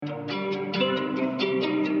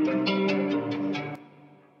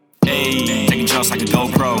just like a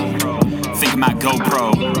GoPro. Think I might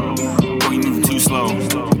GoPro. Bro, you moving too slow.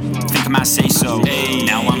 Think I might say so. Hey.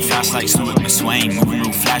 Now I'm fast like Stewy McSwain. Moving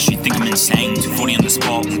real flash, you think I'm insane. 240 on the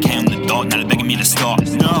spot, 1K on the dot. Now they're begging me to stop.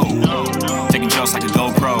 No. Taking just like a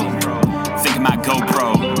GoPro. Think I might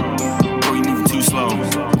GoPro. Bro, you moving too slow.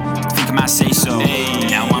 Think I might say so. Hey.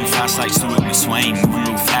 Now I'm fast like Stewy McSwain. Moving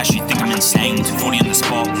real flash, you think I'm insane. 240 on the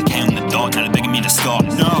spot, 1K on the dot. Now they're begging me to stop.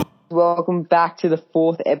 No. Welcome back to the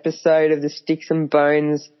 4th episode of the Sticks and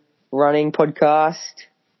Bones running podcast.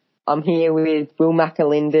 I'm here with Will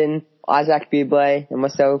McAlinden, Isaac Bublé, and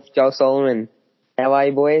myself, Joel Solomon. How are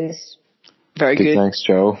you, boys? Very good. Thanks,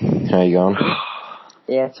 Joel. How you going?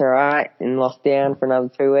 Yeah, it's alright. In lockdown for another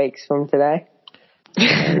 2 weeks from today.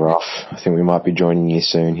 Rough. I think we might be joining you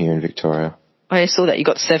soon here in Victoria. I saw that you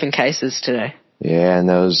got 7 cases today. Yeah, and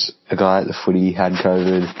there was a guy at the footy had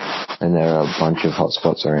COVID, and there are a bunch of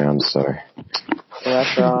hotspots around, so... Yeah,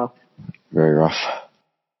 that's rough. Very rough.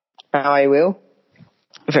 How are you, Will?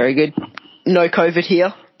 Very good. No COVID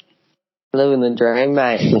here. Living the dream,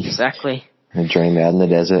 mate. Exactly. A dream out in the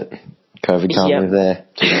desert. COVID can't live there.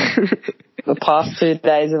 The past 2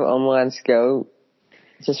 days of online school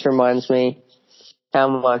just reminds me how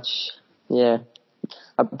much, I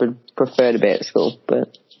prefer to be at school,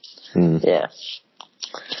 but... Yeah.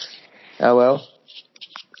 Oh well.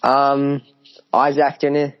 Isaac, do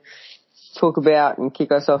you want to talk about and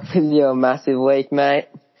kick us off with your massive week, mate?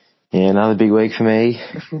 Yeah, another big week for me.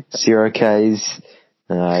 0 Ks.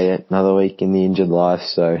 Another week in the injured life,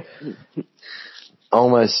 so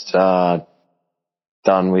almost done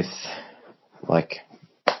with like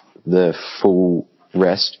the full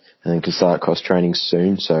rest, and then can start cross training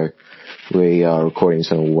soon. So we are recording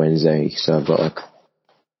this on Wednesday, so I've got like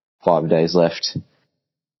 5 days left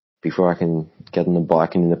before I can get on the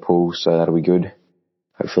bike and in the pool, so that'll be good.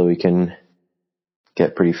 Hopefully we can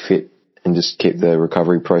get pretty fit and just keep the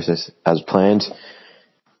recovery process as planned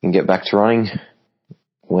and get back to running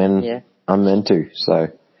when I'm meant to. So,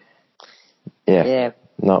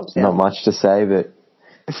 not much to say, but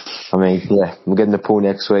I mean, we'll get in the pool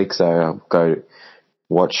next week, so I'll go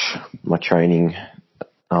watch my training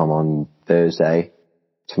on Thursday,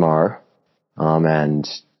 tomorrow, and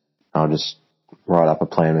I'll just write up a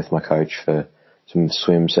plan with my coach for some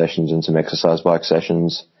swim sessions and some exercise bike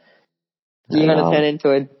sessions. You're going to turn into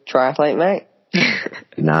a triathlete, mate?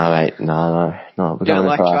 No, mate. No. We're don't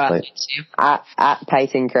like triathletes. At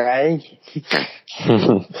Peyton Craig. He's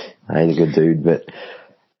a good dude, but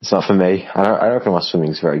it's not for me. I reckon my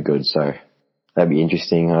swimming's very good, so that'd be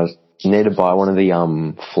interesting. I need to buy one of the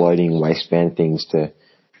floating waistband things to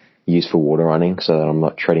use for water running, so that I'm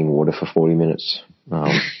not treading water for 40 minutes.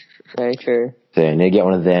 Very true. So I need to get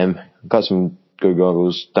one of them. Got some good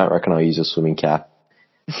goggles. Don't reckon I'll use a swimming cap.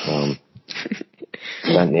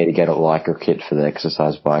 Don't need to get a Lycra kit for the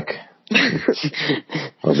exercise bike.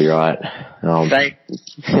 I'll be right.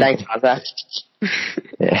 Thanks, Isaac.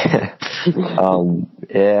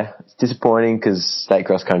 It's disappointing because state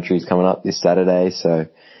cross country is coming up this Saturday, so...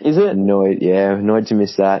 Is it? Annoyed to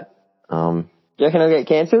miss that. Do you reckon it'll get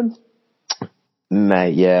cancelled?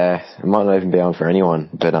 Mate, yeah. It might not even be on for anyone,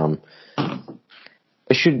 but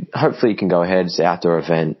it should, hopefully it can go ahead. It's an outdoor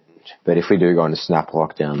event, but if we do go into snap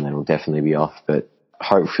lockdown, then it'll definitely be off, but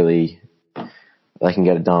hopefully they can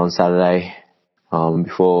get it done on Saturday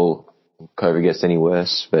before COVID gets any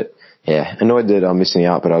worse. But yeah, annoyed that I'm missing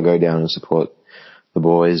out, but I'll go down and support the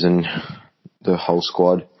boys and the whole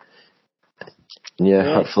squad. And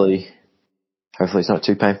hopefully it's not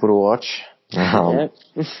too painful to watch. So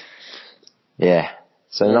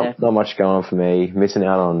not much going on for me. Missing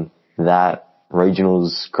out on that.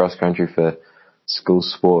 Regionals cross country for school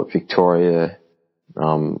sport Victoria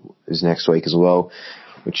is next week as well,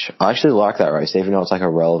 which I actually like that race, even though it's like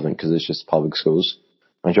irrelevant because it's just public schools.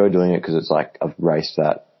 I enjoy doing it because it's like I've raced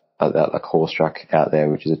that like horse track out there,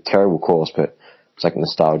 which is a terrible course, but it's like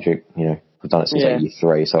nostalgic. I've done it since like year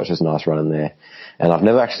 3, so it's just nice running there. And I've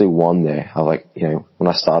never actually won there. When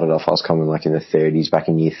I started off, I was coming like in the 30s back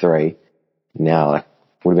in year 3. Now,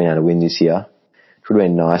 would have been able to win this year. It would have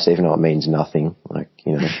been nice, even though it means nothing.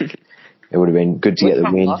 It would have been good to get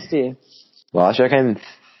the win. Last year? Last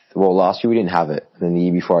year we didn't have it. And then the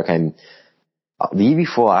year before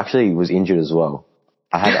I actually was injured as well.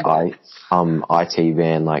 I had IT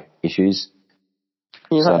band issues.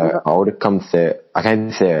 So I would have come third. I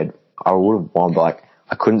came third. I would have won, but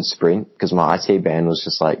I couldn't sprint because my IT band was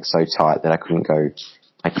just so tight that I couldn't go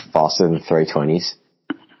faster than 320s.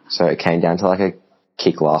 So it came down to a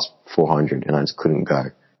kick last 400 and I just couldn't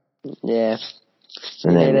go. Yeah.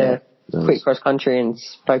 And you need to quit cross country and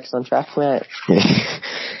focus on track, mate.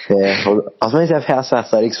 Yeah, well, I was meant to have house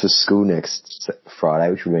athletics for school next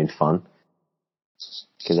Friday, which would have been fun.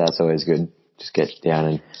 Because that's always good. Just get down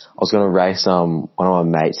and I was going to race one of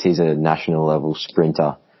my mates. He's a national level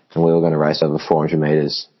sprinter, and we were going to race over 400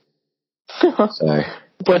 meters. So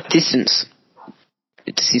What distance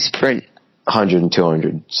does he sprint? 100 and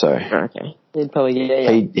 200. So Okay. He'd probably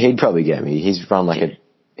get you. he'd probably get me.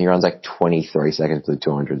 He runs like 23 seconds to the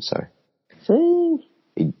 200. So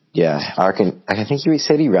I think he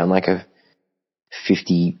said he ran like a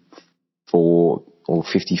 54 or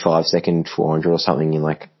 55 second 400 or something in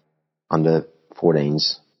like under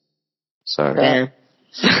 14s. So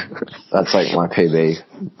that's like my PB.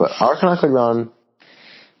 But I reckon I could run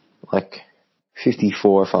like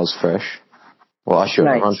 54 if I was fresh. Well, I should.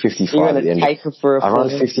 I run 55 at the end. I run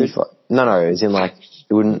 55. No, as in like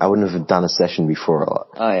I wouldn't have done a session before. Oh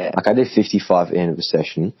yeah. Like I did 55 at the end of a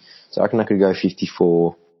session, so I reckon I could go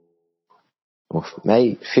 54 or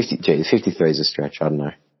maybe 50. Gee, 53 is a stretch. I don't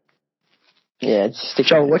know. Yeah, just stick.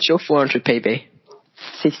 Joel, what's your 400 PB?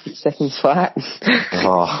 60 seconds flat.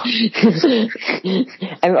 Oh.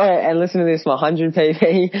 and listen to this. My 100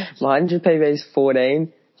 PB is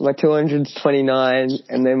 14. My 200's 29,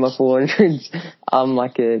 and then my 400's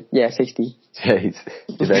like 60. Jeez,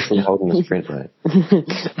 he's actually holding a sprint, mate.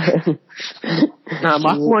 No,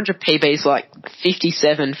 my 400 PB is like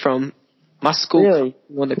 57 from my school. Really?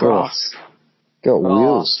 On the grass. Got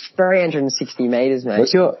wheels. 360 meters, mate.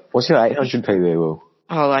 What's your 800 PB, Will?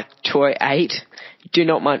 Oh, like 208. Do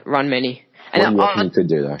not run many. And What do you reckon you could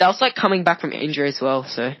do though? that was like coming back from injury as well,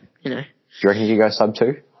 so you know. Do you reckon you could go sub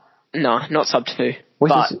 2? No, not sub 2.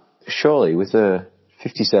 Surely with a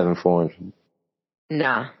 57 400.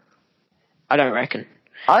 Nah, I don't reckon.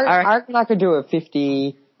 I reckon I could do a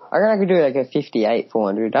 50. I reckon I could do like a 58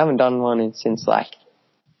 400. I haven't done one since like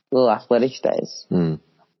little athletics days. Good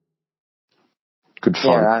fun.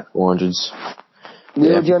 Yeah, right. 400s.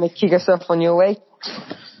 Will, do you want to kick us off on your week?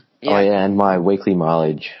 Yeah. Oh yeah, and my weekly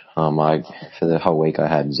mileage. For the whole week I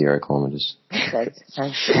had 0 kilometers.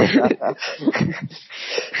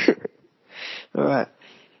 Alright.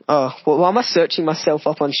 Oh, well, why am I searching myself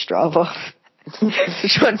up on Strava?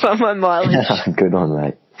 Trying to find my mileage. Good one,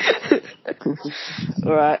 mate.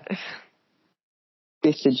 Alright.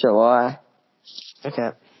 5th of July.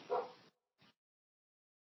 Okay.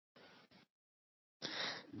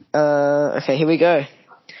 Okay, here we go.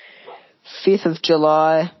 5th of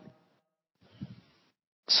July.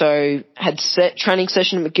 So, had training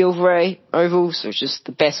session at McGilvray Oval, so it's just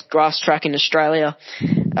the best grass track in Australia.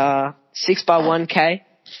 6x1k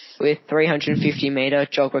with 350 metre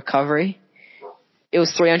jog recovery. It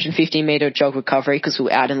was 350 metre jog recovery because we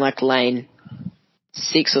were out in like lane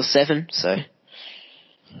 6 or 7, so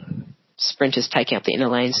sprinters taking up the inner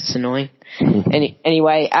lanes, it's annoying.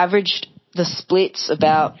 Anyway, averaged the splits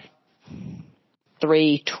about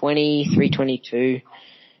 320, 322,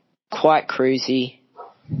 quite cruisy.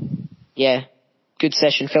 Yeah, good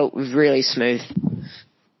session, felt really smooth.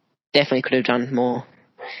 Definitely could have done more.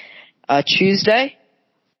 Tuesday,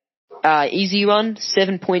 easy run,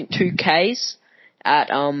 7.2 Ks at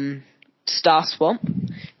Star Swamp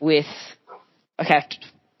with,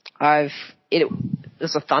 there's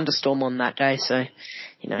a thunderstorm on that day, so,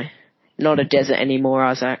 you know, not a desert anymore,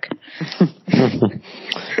 Isaac.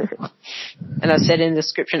 And I said in the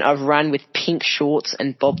description, I've run with pink shorts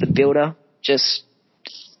and Bob the Builder. Just,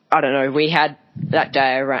 I don't know, we had, that day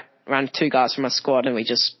I ran 2 guys from my squad and we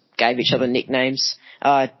just gave each other nicknames.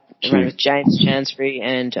 I ran with James Chansbury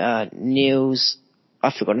and Niels.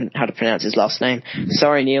 I've forgotten how to pronounce his last name.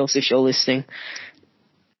 Sorry, Niels, if you're listening.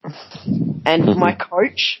 And my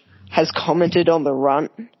coach has commented on the run,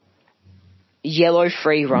 yellow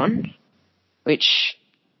free run, which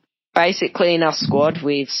basically in our squad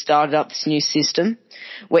we've started up this new system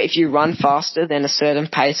where if you run faster than a certain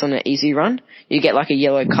pace on an easy run, you get like a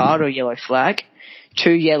yellow card or yellow flag,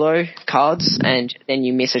 2 yellow cards, and then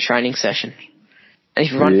you miss a training session. And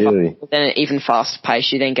if you run faster than an even faster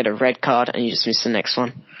pace, you then get a red card and you just miss the next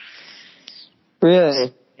one.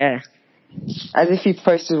 Really? Yeah. As if you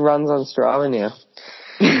posted runs on Strava now.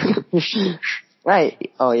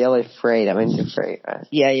 Wait, yellow free, that means you're free, right?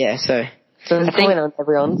 Yeah, so there's a point on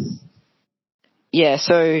everyone's? Yeah,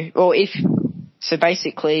 so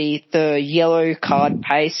basically the yellow card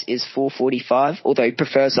pace is 4:45, although he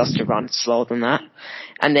prefers us to run slower than that.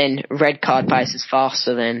 And then red card pace is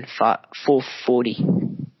faster than 4:40.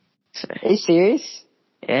 So, are you serious?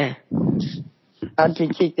 Yeah. I'd be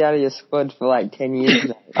kicked out of your squad for like 10 years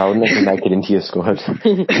now. I would never make it into your squad.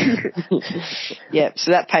 Yeah, so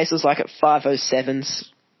that pace was like at 5:07s.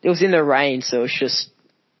 It was in the rain, so it was just,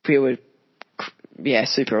 we were Yeah,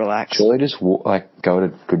 super relaxed. Surely just walk, go at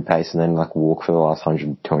a good pace and then walk for the last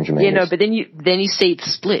 100, 200 meters. Yeah, no, but then you see the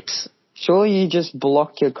splits. Surely you just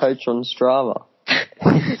block your coach on Strava.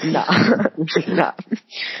 Nah.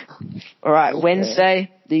 All right,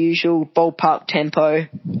 Wednesday, the usual ballpark tempo,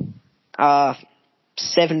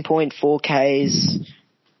 7.4 Ks,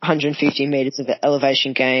 150 meters of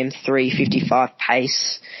elevation gain, 3:55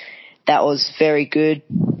 pace. That was very good.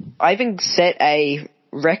 I even set a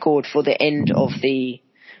record for the end of the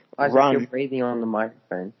run. You're breathing on the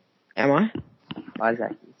microphone. Am I?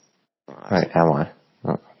 Isaac. Wait, am I?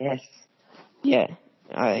 Oh. Yes. Yeah.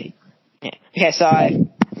 Okay, so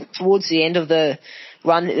towards the end of the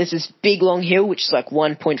run, there's this big long hill, which is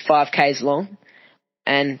 1.5 Ks long,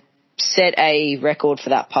 and set a record for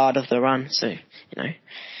that part of the run. So,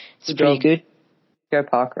 it's pretty good. Go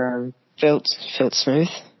Parker. Felt smooth.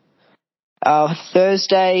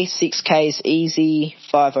 Thursday, 6 Ks easy,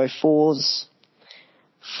 5:04s.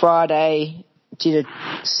 Friday, did a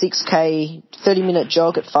 6K 30-minute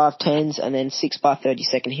jog at 5:10s and then 6 by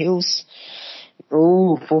 30-second hills.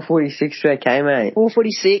 Ooh, 4:46 per K, mate.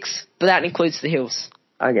 4:46, but that includes the hills.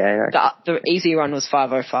 Okay. The easy run was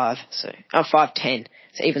 5:05, 5:10,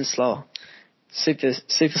 so even slower. Super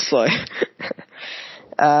slow.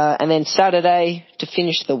 And then Saturday, to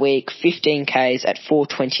finish the week, 15 Ks at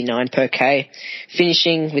 4:29 per K,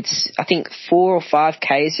 finishing with, I think, 4 or 5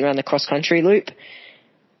 Ks around the cross-country loop.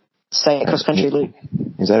 Say cross-country loop.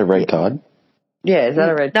 Is that a red card? Yeah, is that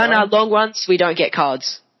a red card? No, long runs, we don't get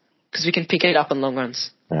cards, because we can pick it up on long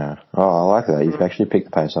runs. Yeah. Oh, I like that. You've actually picked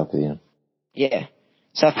the pace up at the end. Yeah.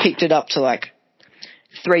 So I've picked it up to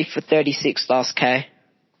 3 for 36 last K.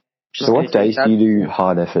 So what days do you do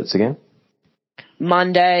hard efforts again?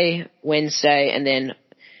 Monday, Wednesday, and then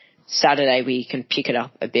Saturday we can pick it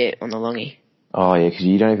up a bit on the longie. Oh, yeah, because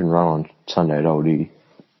you don't even run on Sunday at all, do you?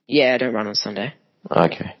 Yeah, I don't run on Sunday.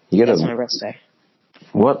 Okay. That's my rest day.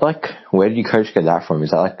 What, where did your coach get that from?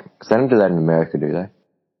 Is that because they don't do that in America, do they? Is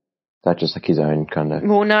that just his own kind of...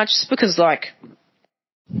 Well, no, just because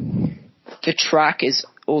the track is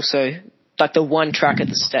also, the one track at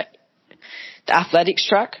the athletics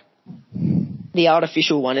track, the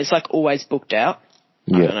artificial one is always booked out.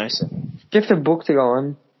 Yeah. I don't know. So. You have to book to go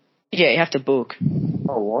on? Yeah, you have to book.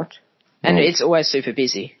 Oh, what? And it's always super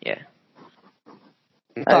busy, yeah.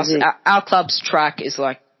 Plus, our club's track is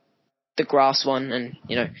the grass one, and,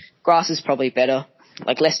 grass is probably better.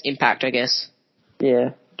 Less impact, I guess.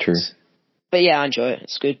 Yeah. True. But yeah, I enjoy it.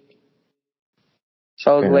 It's good.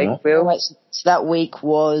 So the week, Bill? So that week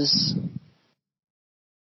was,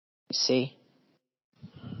 let's see.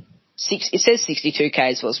 It says 62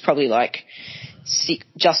 Ks, but it's probably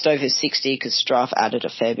just over 60 because Strava added a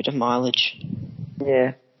fair bit of mileage.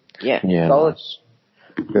 Yeah. Yeah. Yeah. Solid. Nice.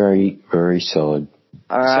 Very, very solid.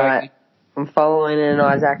 Alright. I'm following in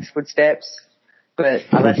Isaac's footsteps, but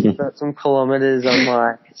I've actually got some kilometres on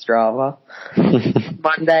my Strava.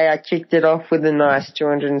 Monday I kicked it off with a nice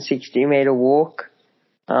 260 metre walk.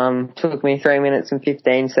 Took me 3 minutes and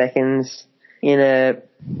 15 seconds in a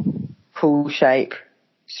cool shape.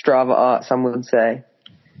 Strava art, some would say.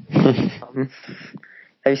 Have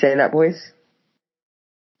you seen that, boys?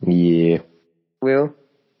 Yeah. Will?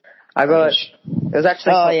 It was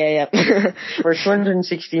actually... Oh, yeah. For a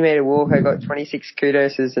 260 metre walk, I got 26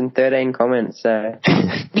 kudoses and 13 comments, so...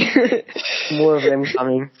 more of them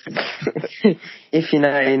coming. If you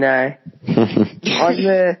know, you know. On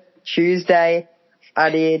the Tuesday, I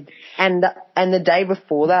did... And the day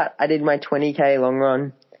before that, I did my 20K long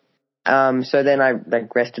run. So then I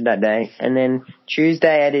rested that day. And then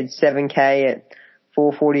Tuesday I did 7K at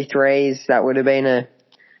 4:43s. That would have been a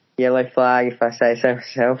yellow flag if I say so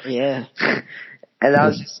myself. Yeah. And that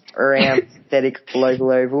was just around synthetic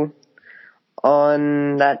local oval.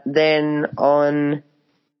 On the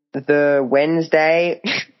Wednesday,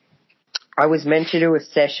 I was meant to do a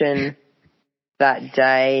session that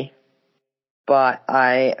day, but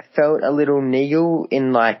I felt a little niggle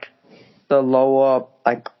in the lower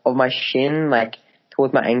of my shin,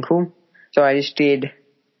 towards my ankle. So I just did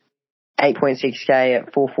 8.6K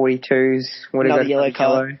at 4:42s. Another yellow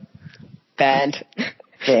card. Banned.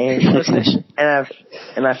 Yeah.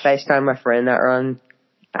 and I FaceTimed my friend that run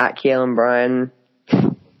at Keelan Bryan.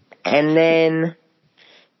 And then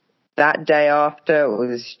that day after, it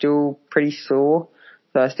was still pretty sore.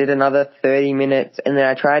 So I just did another 30 minutes, and then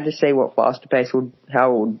I tried to see how it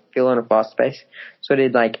would feel on a faster pace. So I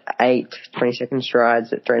did 8 20-second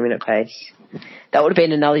strides at 3 minute pace. That would have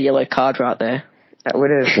been another yellow card right there. That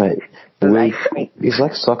would have. Mate, is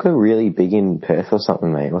soccer really big in Perth or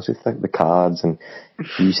something, mate? What's with the cards and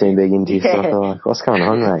you seem big into your soccer? What's going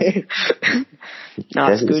on, mate?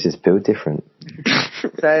 No, it's good. It's just built different.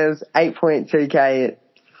 So it was 8.2k at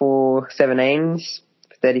 4:17s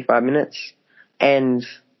for 35 minutes. And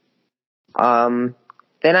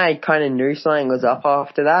then I kind of knew something was up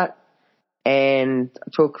after that. And I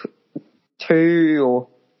took 2 or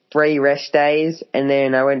 3 rest days. And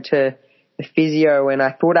then I went to the physio and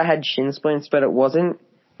I thought I had shin splints, but it wasn't,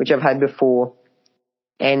 which I've had before.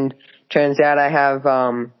 And turns out I have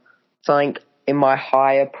something in my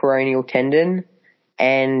higher peroneal tendon.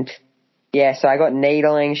 And yeah, so I got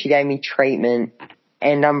needling. She gave me treatment.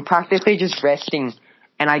 And I'm practically just resting.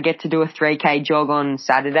 And I get to do a 3k jog on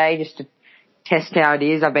Saturday just to test how it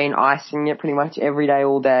is. I've been icing it pretty much every day,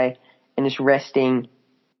 all day, and just resting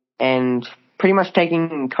and pretty much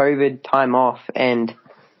taking COVID time off and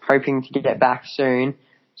hoping to get back soon.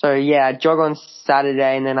 So yeah, I jog on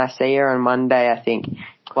Saturday and then I see her on Monday, I think,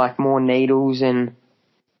 like more needles and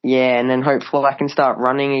yeah, and then hopefully I can start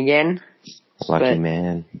running again. Lucky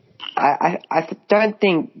man. I don't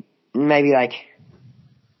think maybe like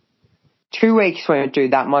 2 weeks won't do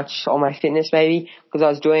that much on my fitness maybe because I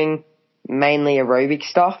was doing mainly aerobic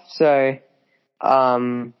stuff. So,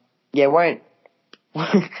 yeah, it won't,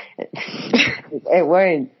 it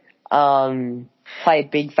won't, play a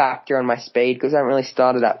big factor on my speed because I haven't really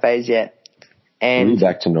started that phase yet. And we'll be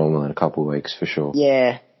back to normal in a couple of weeks for sure.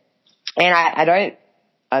 Yeah. And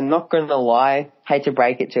I'm not going to lie, hate to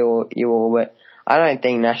break it to you all, but I don't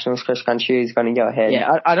think Nationals cross country is going to go ahead.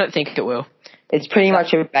 Yeah, I don't think it will. It's pretty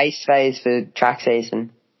much a base phase for track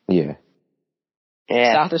season. Yeah.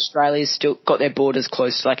 Yeah. South Australia's still got their borders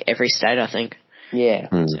closed to like every state, I think. Yeah.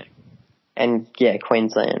 So. And yeah,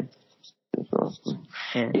 Queensland.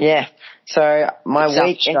 Yeah. So my South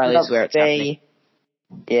week ended up where it's happening.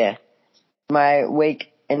 Yeah. My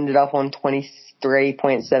week ended up on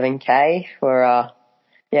 23.7k for a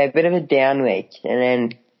bit of a down week, and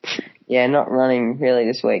then not running really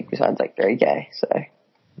this week besides like 3k. So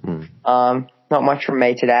not much from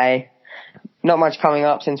me today. Not much coming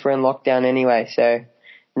up since we're in lockdown anyway, so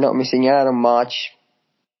not missing out on much.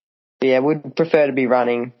 But yeah, would prefer to be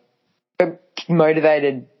running, but more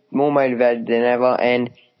motivated than ever,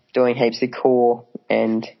 and doing heaps of core,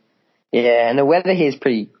 and the weather here is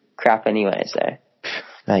pretty crap anyway, so.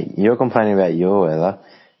 Mate, you're complaining about your weather.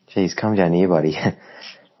 Jeez, come down here, buddy.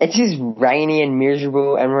 It's just rainy and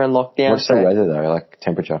miserable, and we're in lockdown. What's the weather though, like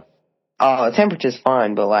temperature? Oh, the temperature's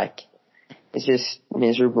fine, but like, it's just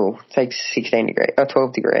miserable. It takes 16 degrees, or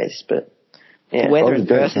 12 degrees, but yeah. The weather in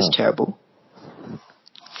Perth is terrible.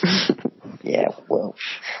 Yeah, well.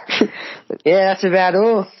 Yeah, that's about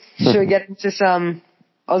all. Should we get into some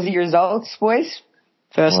Aussie results, boys?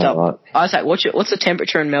 First up, Isaac, what's the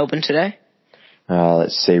temperature in Melbourne today?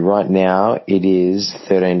 Let's see. Right now, it is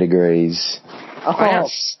 13 degrees. Oh, right now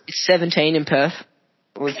it's 17 in Perth.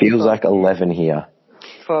 Feels like 11 here.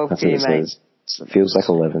 12 That's here, what it mate. says. Feels like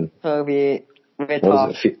 11. 12 here.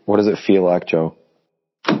 What does it feel like, Joel?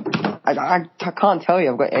 I can't tell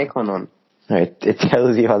you. I've got aircon on. No, it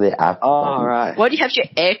tells you on the app. Oh, right. Why do you have your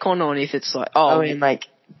aircon on if it's like... Oh, I mean, like,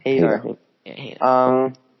 heater. Yeah,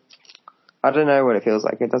 heater. I don't know what it feels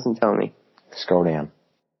like. It doesn't tell me. Scroll down.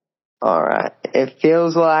 All right. It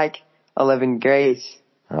feels like 11 degrees.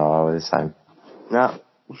 Oh, we're the same. No.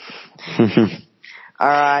 All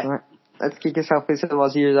right. Let's kick us off with some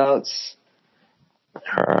Aussie results.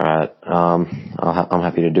 All right. I'm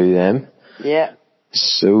happy to do them. Yeah.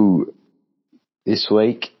 So, this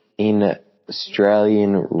week in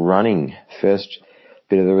Australian running, first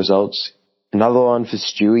bit of the results. Another one for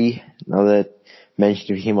Stewy. Another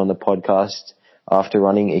mention of him on the podcast after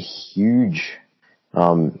running a huge,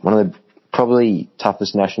 one of the probably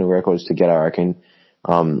toughest national records to get, I reckon.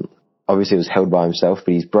 Obviously it was held by himself,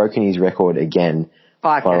 but he's broken his record again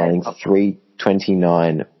by running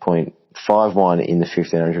 3:29.51 in the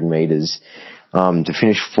 1500 meters, to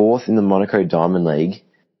finish fourth in the Monaco Diamond League,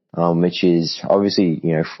 which is obviously,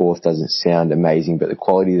 fourth doesn't sound amazing, but the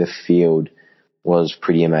quality of the field was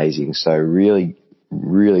pretty amazing. So really,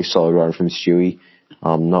 really solid run from Stewy.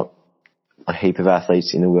 Not a heap of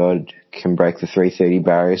athletes in the world can break the 3:30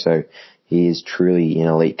 barrier, so he is truly in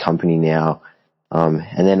elite company now.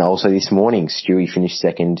 And then also this morning, Stewy finished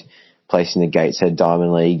second place in the Gateshead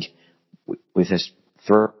Diamond League with a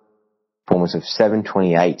performance of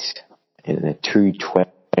 7:28 and a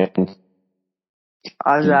 2:20.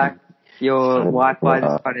 Isaac, your Wi-Fi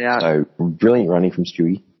just cut out. So brilliant running from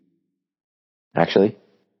Stewy. Actually.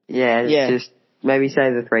 Yeah. Just maybe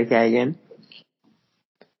say the 3K again.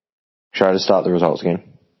 Should I just start the results again?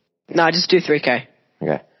 No, just do 3K.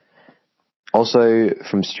 Okay. Also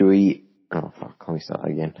from Stewy, oh fuck, let me start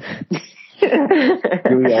again.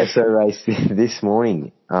 Stewy also raced this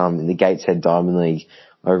morning in the Gateshead Diamond League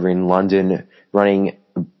over in London, running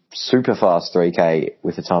super fast 3K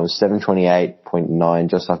with a time of 7:28.9,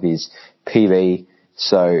 just off his PB.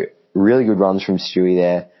 So really good runs from Stewy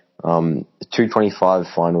there. 2:25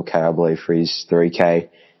 final K, I believe, for his 3K.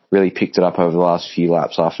 Really picked it up over the last few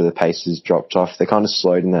laps after the paces dropped off. They kind of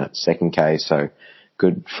slowed in that second K, so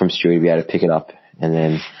good from Stewy to be able to pick it up and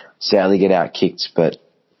then sadly get out kicked. But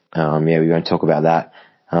we won't talk about that.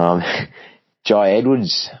 Jai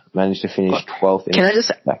Edwards managed to finish 12th. Can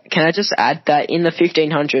I just add that in the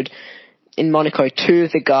 1500 in Monaco, 2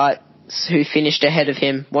 of the guys who finished ahead of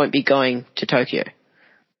him won't be going to Tokyo.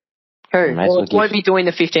 Who? Won't be doing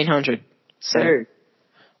the 1500. So who?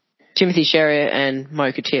 Timothy Sherriott and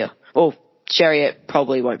Mo Katir. Well, Sherriott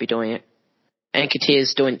probably won't be doing it, and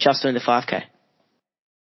Katir's doing the 5K.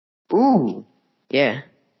 Ooh. Yeah.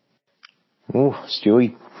 Ooh,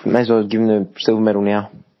 Stewy. May as well give him the silver medal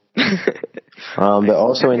now. But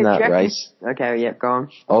also in that race. Okay, yep, go on.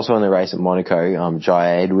 Also in the race at Monaco,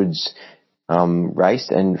 Jai Edwards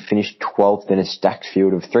raced and finished 12th in a stacked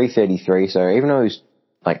field of 3:33. So even though he was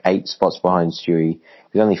like 8 spots behind Stewy,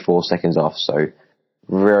 he was only 4 seconds off. So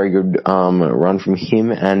very good run from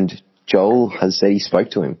him. And Joel has said he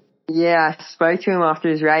spoke to him. Yeah, I spoke to him after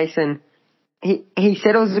his race, and he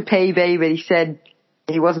said it was a PB, but he said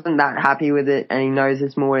he wasn't that happy with it, and he knows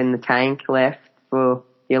there's more in the tank left for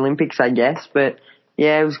the Olympics, I guess. But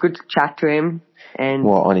yeah, it was good to chat to him. And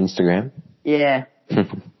what, on Instagram? Yeah.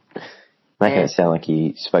 Making it sound like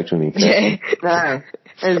he spoke to him in person. Yeah. No,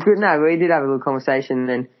 it was good. No, we did have a little conversation,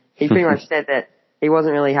 and he pretty much said that he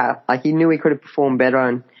wasn't really he knew he could have performed better,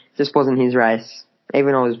 and it just wasn't his race,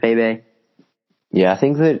 even though it was PB. Yeah, I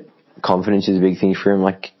think that confidence is a big thing for him.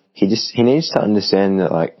 Like, he needs to understand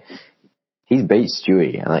that, like, he's beat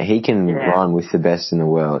Stewy, and like, he can run with the best in the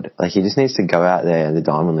world. Like, he just needs to go out there in the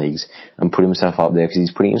Diamond Leagues and put himself up there, because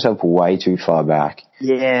he's putting himself way too far back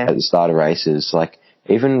at the start of races. Like,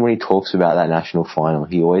 even when he talks about that national final,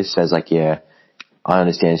 he always says, like, yeah, I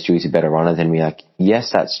understand Stewy's a better runner than me. Like,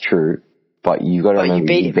 yes, that's true, but you got to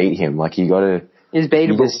remember you beat him. Like, you got to... He's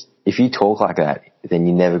beatable. If you talk like that, then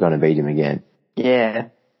you're never going to beat him again. Yeah.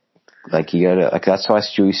 Like, you got to... Like, that's why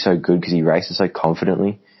Stewy's so good, because he races so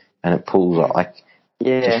confidently, and it pulls up. Like,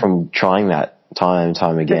 just from trying that time and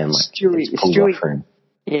time again, like, it pulls up for him.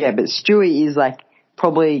 Yeah, but Stewy is, like,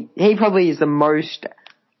 probably is the most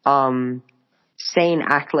seen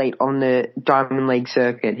athlete on the Diamond League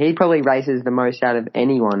circuit. He probably races the most out of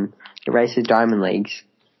anyone that races Diamond Leagues.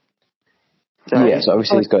 So so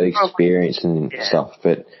obviously he's got experience and stuff,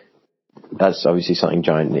 but that's obviously something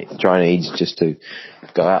Jai needs, just to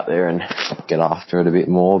go out there and get after it a bit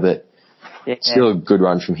more, but still a good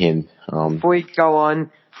run from him. Before we go on,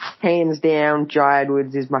 hands down, Jai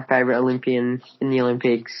Edwards is my favourite Olympian in the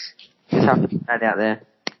Olympics. Just have to put that out there.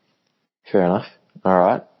 Fair enough. All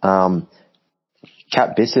right.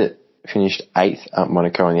 Kat Bissett finished 8th at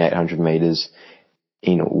Monaco in the 800 metres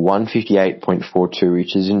in 1:58.42,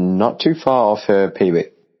 which is not too far off her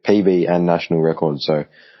PB and national record. So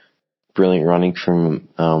brilliant running from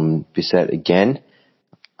Bissett again.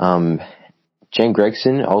 Jen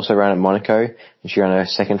Gregson also ran at Monaco, and she ran her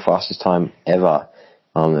second fastest time ever.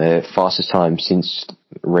 Her fastest time since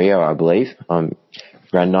Rio, I believe. Ran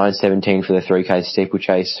 9:17 for the 3K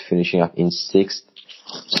steeplechase, finishing up in 6th.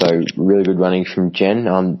 So really good running from Jen.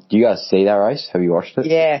 Do you guys see that race? Have you watched it?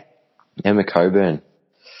 Yeah. Emma Coburn.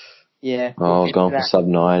 Yeah. I was going for sub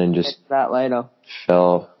 9 and just that later.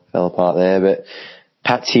 fell apart there. But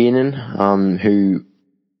Pat Tiernan, who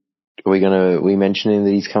are we mentioning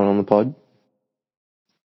that he's coming on the pod?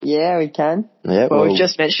 Yeah, we can. Yeah, well, we've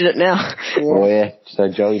just mentioned it now. Oh yeah.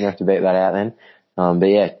 So Joel, you don't have to beat that out then. But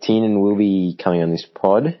yeah, Tiernan will be coming on this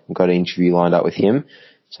pod. We've got an interview lined up with him.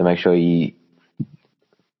 So make sure you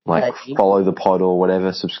follow the pod or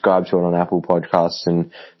whatever, subscribe to it on Apple Podcasts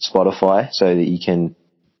and Spotify, so that you can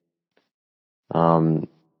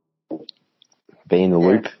be in the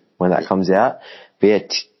loop when that comes out. But yeah,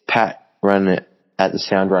 Pat ran at the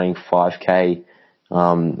Sound Running 5K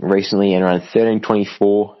recently and ran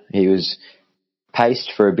 13:24. He was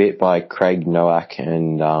paced for a bit by Craig Nowak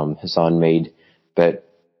and Hassan Mead, but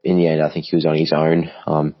in the end I think he was on his own.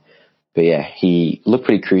 But yeah, he looked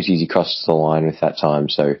pretty cruisy as he crossed the line with that time.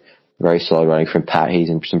 So very solid running from Pat. He's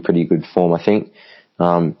in some pretty good form, I think.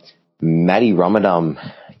 Maddie Ramadan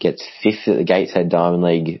gets 5th at the Gateshead Diamond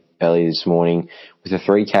League early this morning with a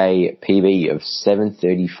 3K PB of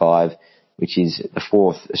 7:35, which is the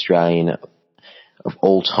 4th Australian of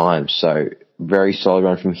all time. So very solid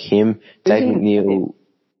run from him. Dave McNeil.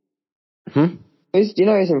 Do you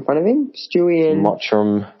know who's in front of him? Stewy and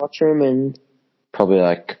Mottram and probably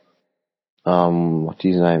like what's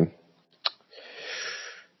his name?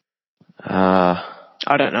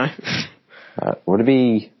 I don't know. Would it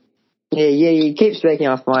be? Yeah, you keep speaking,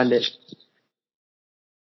 I'll find it.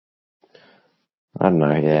 I don't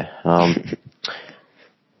know, yeah.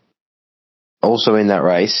 Also in that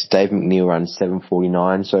race, Dave McNeil ran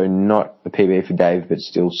 7:49, so not a PB for Dave, but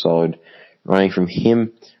still solid running from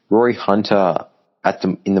him. Rory Hunter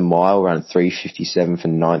in the mile ran 3:57 for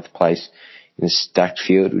 9th place in the stacked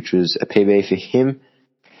field, which was a PB for him.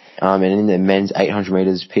 And in the men's 800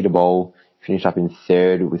 metres, Peter Bol finished up in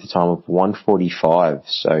 3rd with a time of 1:45.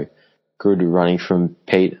 So good running from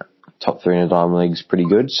Pete. Top 3 in the Diamond League's pretty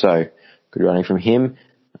good, so good running from him.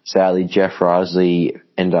 Sadly, Jeff Risley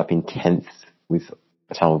ended up in 10th with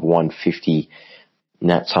a time of 1:50 in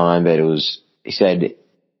that time, but he said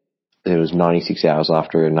it was 96 hours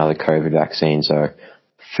after another COVID vaccine, so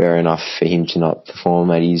fair enough for him to not perform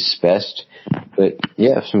at his best. But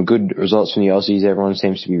yeah, some good results from the Aussies. Everyone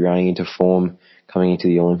seems to be running into form coming into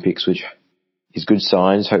the Olympics, which is good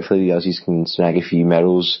signs. Hopefully the Aussies can snag a few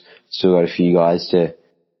medals. Still got a few guys to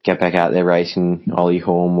get back out there racing. Ollie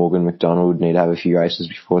Hall, Morgan McDonald need to have a few races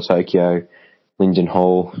before Tokyo. Lyndon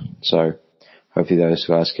Hall. So hopefully those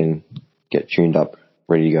guys can get tuned up,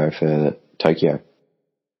 ready to go for Tokyo.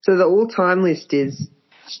 So the all-time list is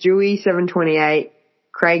Stewy 7:28,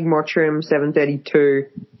 Craig Mottram 7:32,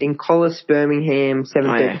 then Collis Birmingham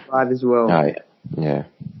 7:35 as well. Oh, yeah.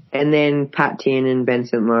 And then Pat Tien and Ben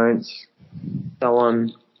St. Lawrence. So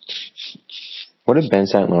on. What are Ben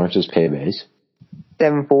St. Lawrence's PBs?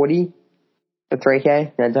 7:40 for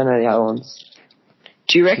 3K. I don't know the other ones.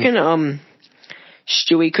 Do you reckon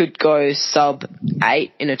Stewy could go sub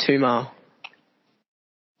 8 in a 2 mile?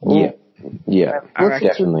 Yeah,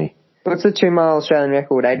 definitely. What's the 2 mile Australian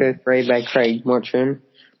record? 8:03 by Craig Mottram.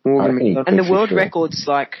 And the world record's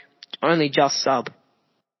like only just sub.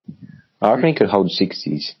 I reckon he could hold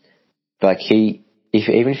 60s. Like even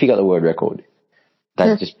if he got the world record,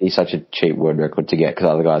 that'd just be such a cheap world record to get because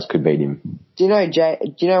other guys could beat him. Do you know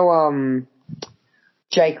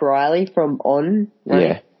Jake Riley from On? Right?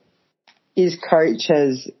 Yeah. His coach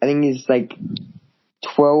I think he's like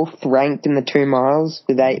 12th ranked in the 2 miles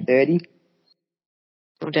with 8:30.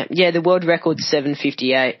 Yeah, the world record's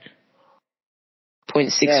 7:58.61.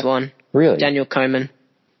 Yeah. Really? Daniel Coleman.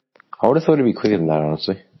 I would have thought it'd be quicker than that,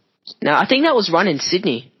 honestly. No, I think that was run in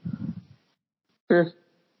Sydney.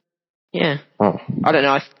 Yeah. Oh. I don't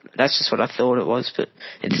know. That's just what I thought it was, but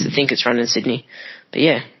I think it's run in Sydney. But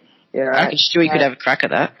yeah. Yeah, right. I reckon Stewy could have a crack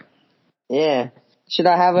at that. Yeah. Should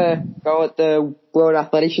I have a go at the World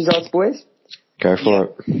Athletics results, boys? Go for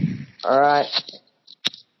it. All right.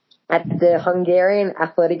 At the Hungarian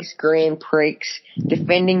Athletics Grand Prix,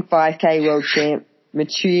 defending 5K world champ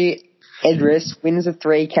Mathieu Edris wins a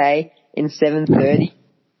 3K in 7:30.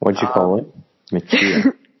 What'd you call it?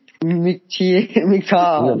 Mathieu.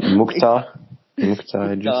 Mukhtar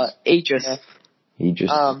Idris.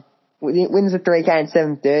 Wins the 3K in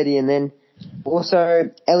 7:30, and then also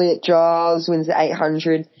Elliot Giles wins the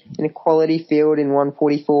 800 in a quality field in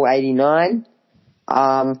 1:44.89.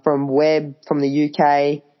 From Webb from the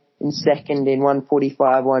UK in second in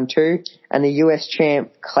 1:45.12, and the US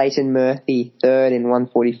champ Clayton Murphy third in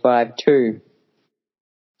 1:45.2.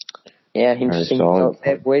 Yeah, interesting results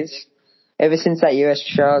there, boys. Ever since that US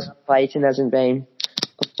trials, Clayton hasn't been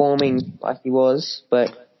performing like he was,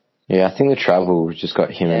 but yeah, I think the travel just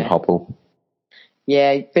got him and Hopple.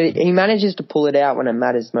 Yeah, but he manages to pull it out when it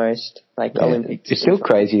matters most, like Olympics. It's still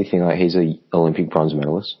crazy to think like he's an Olympic bronze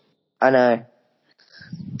medalist. I know.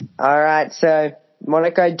 All right, so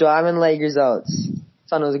Monaco Diamond League results. This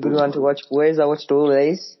one was a good one to watch, boys. I watched all of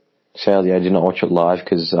these. Sadly, I did not watch it live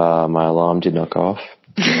because my alarm did not go off.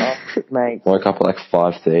 Oh, mate. Woke up at like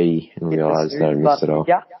 5:30 and realised that I missed it all.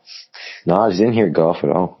 Yeah. No, I just didn't hear it go off at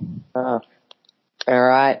all. Oh. All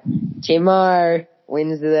right. Timo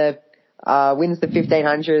wins the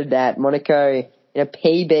 1500 at Monaco in a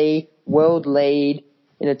PB world lead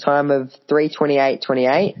in a time of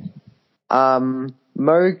 3:28.28.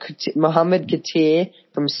 Mohamed Katir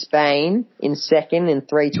from Spain in second in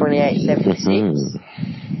 3:28.76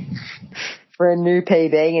 for a new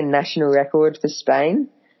PB and national record for Spain,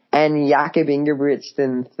 and Jakob Ingebrigtsen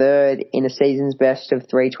in third in a season's best of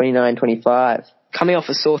 3:29.25. Coming off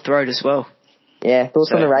a sore throat as well. Yeah,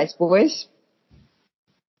 thoughts on the race, boys?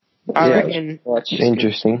 I reckon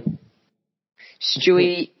interesting.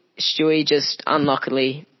 Stewy just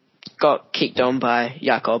unluckily got kicked on by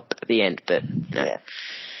Jakob at the end, but it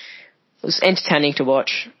was entertaining to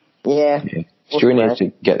watch. Yeah. Stewy needs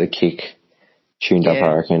to get the kick tuned up,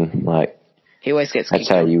 I reckon. Like, he always gets kicked. That's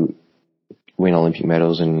how you win Olympic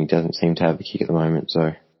medals, and he doesn't seem to have the kick at the moment.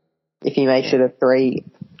 So if he makes it a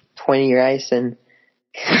 3:20 race, and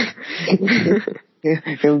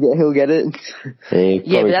he'll get it.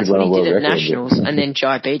 Yeah, but that's what he did at Nationals, and then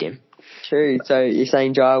Jai beat him. True. So you're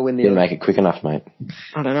saying Jai will win the... Didn't make it quick enough, mate.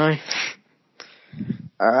 I don't know.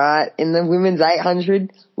 Alright, in the women's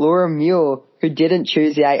 800, Laura Muir, who didn't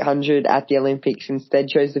choose the 800 at the Olympics, instead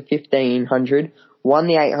chose the 1500, won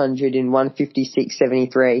the 800 in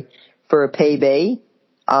 156.73 for a PB.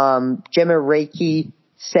 Gemma Reiki,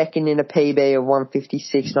 second in a PB of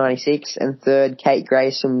 156.96, and third, Kate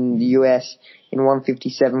Grace from the US in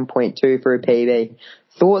 157.2 for a PB.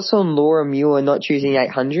 Thoughts on Laura Muir not choosing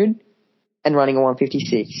 800 and running a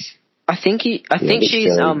 156? I think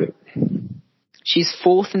she's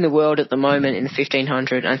fourth in the world at the moment in the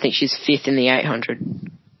 1500. And I think she's fifth in the 800.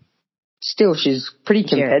 Still, she's pretty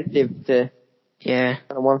competitive to... Yeah.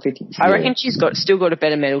 156. I reckon she's still got a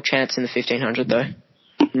better medal chance in the 1500 though.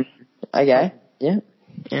 Okay. Yeah.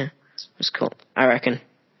 Yeah. That's cool. I reckon.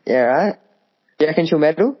 Yeah, right. Do you reckon she'll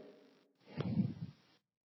medal?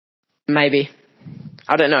 Maybe.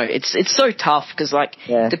 I don't know. It's so tough because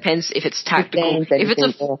depends if it's tactical.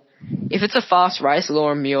 If it's a fast race,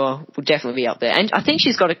 Laura Muir will definitely be up there, and I think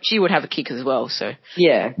she would have a kick as well. So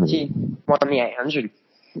yeah, she won the 800.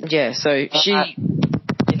 Yeah, so she.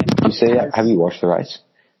 You see that? Have you watched the race?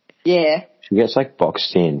 Yeah. She gets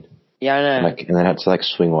boxed in. Yeah, I know. And then had to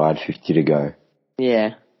swing wide, 50 to go.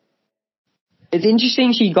 Yeah. It's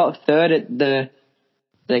interesting she got third at the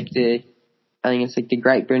I think it's the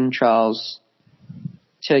Great Britain trials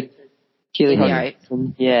to Keely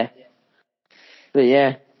Hodgson. Yeah. But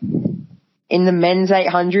yeah. In the men's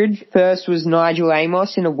 800, first was Nijel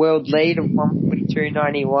Amos in a world lead of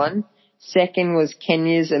 142.91. Second was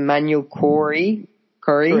Kenya's Emmanuel Corey.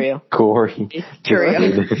 Korea.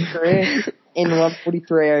 In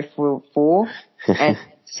 143.04. And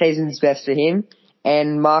season's best for him.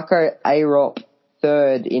 And Marco Arop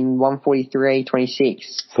third in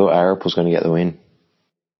 143.26. Thought Arop was going to get the win.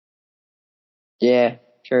 Yeah,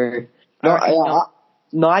 true.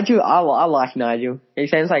 Nigel, I like Nigel. He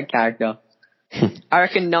sounds like a character. I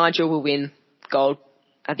reckon Nigel will win gold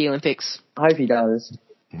at the Olympics. I hope he does.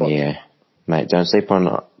 Yeah. Mate, don't sleep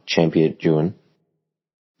on Champion June.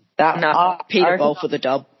 Peter Bol for the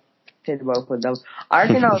dub. Peter Bol for the dub. I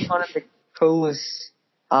reckon that was one of the coolest...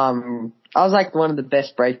 I was one of the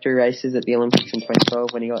best breakthrough races at the Olympics in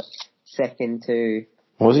 2012 when he got second to...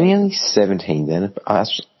 Wasn't he only 17 then?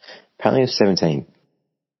 Apparently he was 17.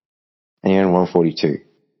 And he earned 142.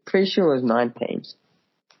 Pretty sure it was 19.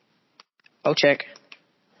 I'll check.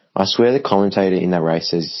 I swear the commentator in that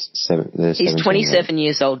race is He's 27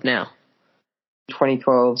 years old now.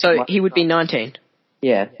 2012. So he would be 19.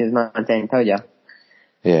 Yeah, he was 19, told ya.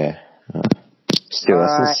 Yeah. Still,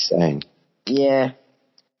 that's insane. Yeah.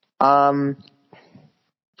 For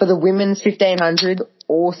the women's 1500,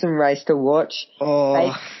 awesome race to watch.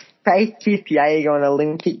 Oh. Faith Kipyegon,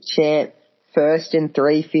 Olympic champ, first in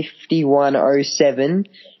 3:51.07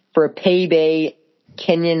 for a PB,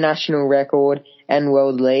 Kenyan national record and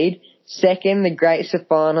world lead. Second, the great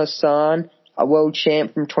Safan Hassan, a world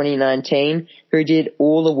champ from 2019, who did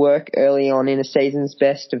all the work early on in a season's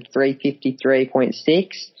best of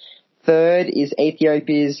 3:53.6. Third is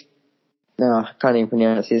Ethiopia's, I can't even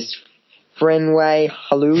pronounce this, Frenway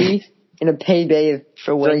Halui in a PB of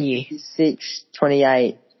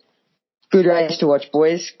 3:56.28. Good race to watch,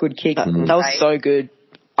 boys. Good kick. That was so good.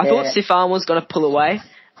 I thought Sifan was going to pull away,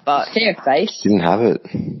 but... Fair face. Didn't have it.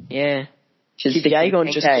 Yeah. Kipyegon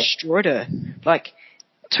just destroyed her.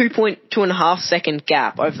 2.5 second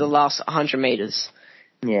gap over the last 100 metres.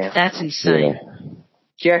 Yeah. That's insane. Yeah.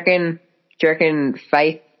 Do you reckon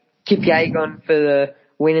Faith Kipyegon for the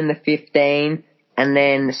win in the 15 and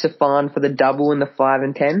then Safan for the double in the 5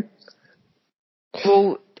 and 10?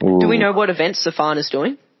 Well, do we know what event Safan is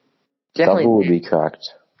doing? Definitely. Double would be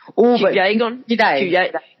correct. Oh, Kipyegon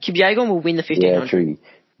will win the 1500. Yeah, true.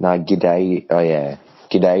 No, G'day. Oh, yeah.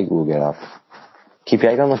 G'day will get up.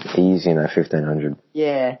 Kipyegon looked easy in that 1500.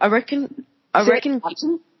 Yeah. I reckon G'day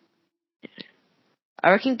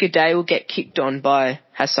will get kicked on by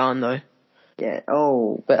Hassan, though. Yeah.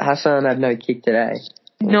 Oh, but Hassan had no kick today.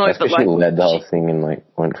 No, but she led the whole thing and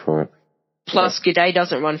went for it. Plus, G'day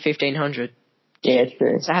doesn't run 1500. Yeah,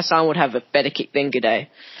 true. So Hassan would have a better kick than G'day.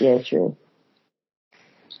 Yeah, true.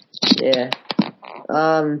 Yeah.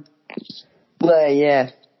 Well, yeah.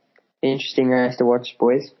 Interesting race to watch,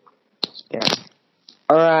 boys. Yeah.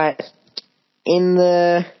 Alright. In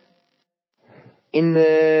the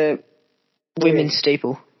women's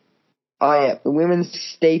steeple. Oh yeah, the women's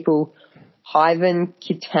steeple. Hyven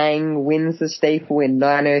Kitang wins the steeple in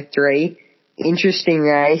 9:03. Interesting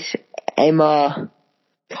race. Emma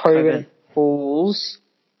Coburn falls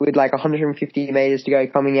with like 150 meters to go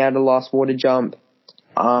coming out of the last water jump.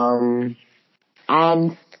 And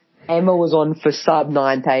Emma was on for sub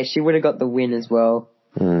 9 pace. She would have got the win as well.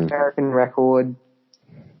 American record.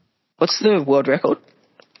 What's the world record?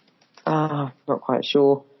 Not quite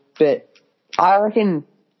sure. But I reckon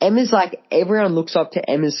Emma's like, everyone looks up to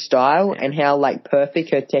Emma's style and how like perfect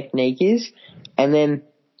her technique is. And then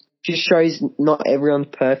just shows not everyone's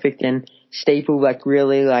perfect, and Steeple like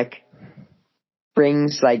really like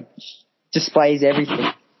brings like displays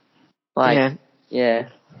everything. Like yeah.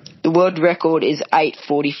 The world record is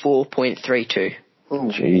 8:44.32.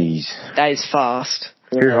 Jeez. That is fast.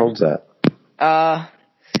 Who holds that?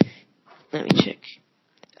 Let me check.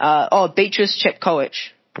 Beatrice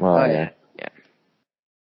Chepkoech. Oh, yeah. Yeah.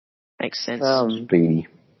 Makes sense. Speedy.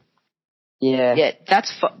 Yeah. Yeah,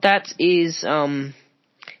 that is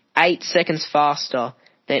 8 seconds faster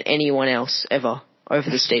than anyone else ever over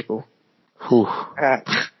the steeple. Whew.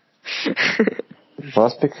 Well,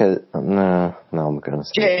 that's because no, I'm gonna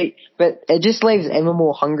say. Yeah, but it just leaves Emma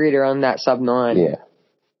more hungry to run that sub 9. Yeah.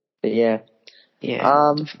 But yeah.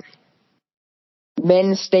 Yeah.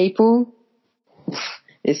 Men's steeple.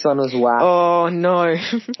 This one was whack. Oh no.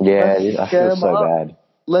 Yeah, I feel so bad.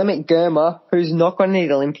 Lemmet Germer, who's not going to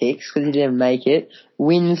need Olympics because he didn't make it,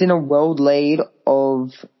 wins in a world lead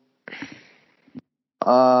of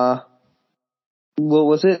what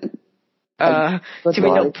was it? Did we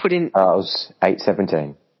not put in? It was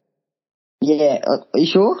 8:17. Yeah, are you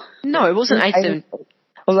sure? No, it wasn't 8:07.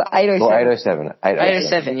 Was it 8:07? Well, 8:07.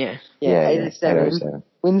 8:07, yeah. Yeah, 8:07. 8:07.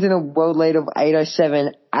 Wins in a world lead of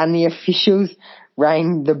 8:07, and the officials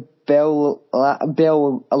rang the bell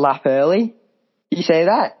a lap early. You see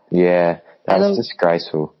that? Yeah, that's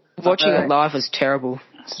disgraceful. Watching it live was terrible.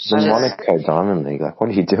 The Monaco Diamond League, like, what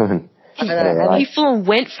are you doing? And he full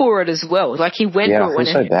went for it as well. Like, he went for it when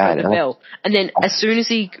he heard the bell. And then as soon as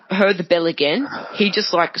he heard the bell again, he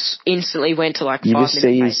just, like, instantly went to, like, 5 minutes. You just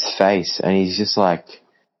see his face, and he's just like,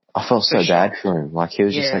 I felt so bad for him. Like, he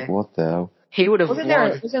was just like, what the hell? He would have Wasn't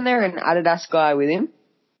there an Adidas guy with him?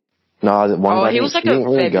 No, one guy he was like a didn't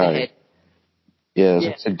really fair go. bit ahead. Yeah, it was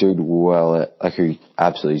like a dude who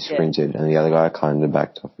absolutely sprinted, and the other guy kind of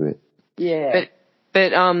backed off a bit. Yeah.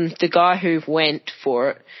 But the guy who went for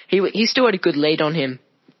it, he still had a good lead on him,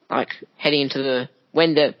 like, heading into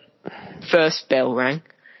when the first bell rang.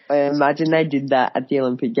 I imagine they did that at the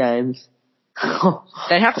Olympic Games.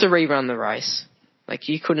 They'd have to rerun the race. Like,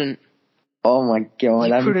 you couldn't... Oh my god.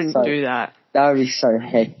 You couldn't do that. That would be so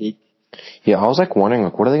hectic. Yeah, I was like wondering,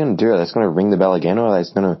 like, what are they going to do? Are they just going to ring the bell again, or are they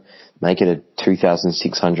just going to make it a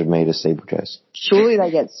 2,600 metre steeplechase? Surely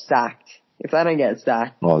they get sacked. If they don't get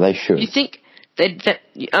sacked. Oh, they should. You think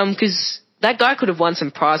because that guy could have won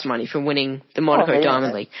some prize money from winning the Monaco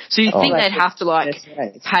Diamond League. So you think they'd have to, like,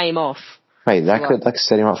 pay him off. Wait, that could, like,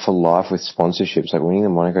 set him up for life with sponsorships. Like, winning the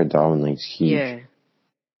Monaco Diamond League is huge. Yeah.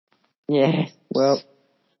 Yeah, well,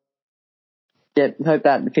 hope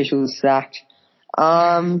that official is sacked.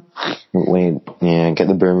 Get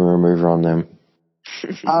the boomer remover on them.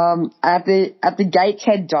 At the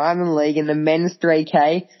Gateshead Diamond League in the men's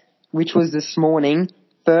 3K, which was this morning,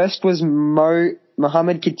 first was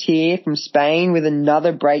Mohamed Katir from Spain with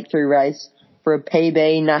another breakthrough race for a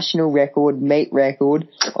PB national record, meet record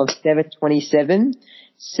of 7:27.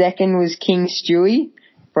 Second was King Stewy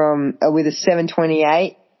with a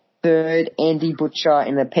 7:28. Third, Andy Butcher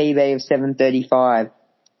in a PB of 7:35.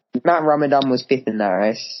 Matt Ramadan was fifth in that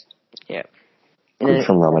race. Yeah. Good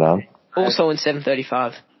from Ramadan. Also in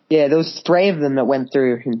 7:35. Yeah, there was 3 of them that went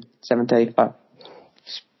through in 7:35.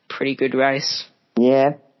 Pretty good race.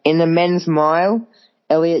 Yeah. In the men's mile,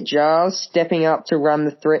 Elliot Giles stepping up to run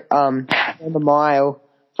the mile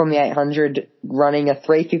from the 800, running a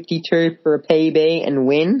 3:52 for a PB and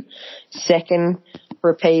win. Second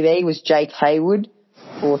for a PB was Jake Haywood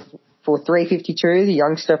for 3:52, the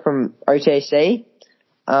youngster from OTC.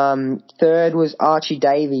 Third was Archie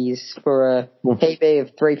Davies for a PB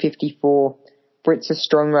of 3:54. Brits are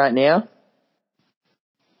strong right now.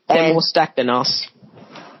 They're more stacked than us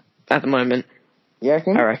at the moment. You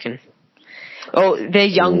reckon? I reckon. Oh, they're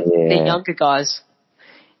young. Yeah. They're younger guys.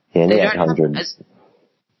 Yeah, in They the don't have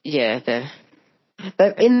 800.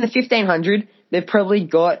 In the 1500, they've probably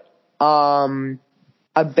got a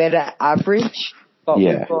better average, but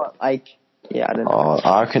we've got I don't know. Oh,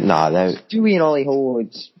 I reckon, they're... Stewy and Ollie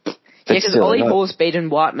Hords. Yeah, because Ollie Hall's beaten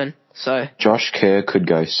Whiteman, so... Josh Kerr could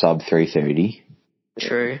go sub 330.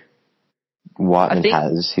 True. Whiteman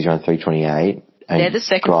he's run 328. They're the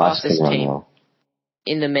second Grice fastest can run team well.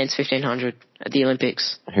 in the men's 1500 at the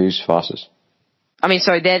Olympics. Who's fastest? I mean,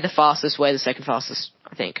 sorry, they're the fastest, we're the second fastest,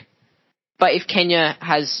 I think. But if Kenya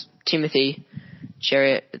has Timothy,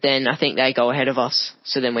 chariot, then I think they go ahead of us.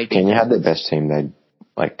 So then we'd be... Kenya had the best team. They,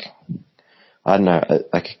 like, I don't know,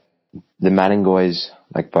 like, the Manningoys,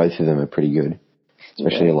 like, both of them are pretty good,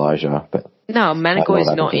 especially Elijah. But no,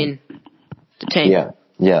 Manningoy's not in the team.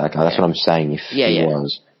 Yeah, like, that's what I'm saying. If he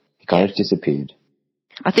was, he kind of disappeared.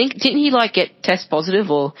 I think, didn't he, like, get test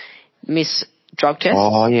positive or miss drug test?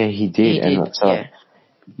 Oh, yeah, he did.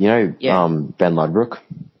 You know, Ben Ludbrook?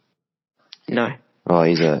 No. Well,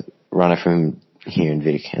 he's a runner from here in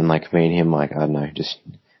Vic, and, like, me and him, like, I don't know, just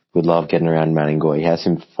would love getting around Manningoy. He has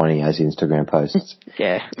some funny as Instagram posts.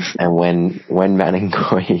 Yeah. And when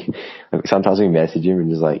Manningoy, sometimes we message him and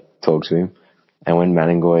just, like, talk to him. And when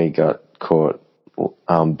Manningoy got caught,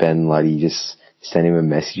 Ben Luddy just sent him a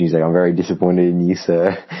message. He's like, I'm very disappointed in you,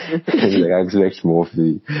 sir. He's like, I expect more for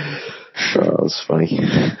you. Oh, it was funny.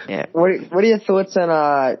 Yeah. What are your thoughts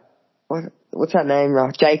on, what's that name?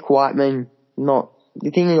 Jake Whiteman. Do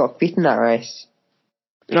you think he got fifth in that race?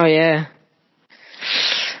 Oh, yeah.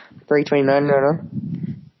 3:29 runner.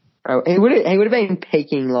 Oh, he would have been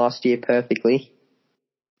peaking last year perfectly.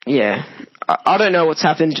 Yeah. I don't know what's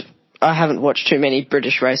happened. I haven't watched too many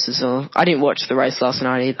British races, or I didn't watch the race last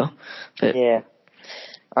night either. But yeah.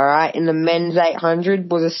 All right. In the men's 800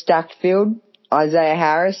 was a stacked field. Isaiah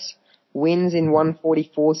Harris wins in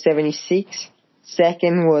 1:44.76.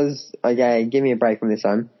 Second was, okay, give me a break from this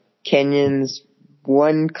one, Kenyans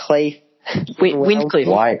Wyncliffe.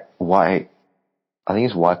 Why? I think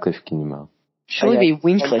it's Wycliffe Kinyumal. Surely be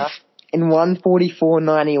Wyncliffe. In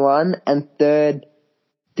 1:44.91, and third,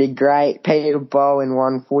 the great Peter Bol in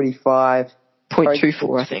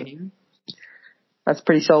 1:45.24, I think. That's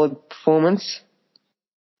pretty solid performance.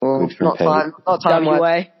 Well, not time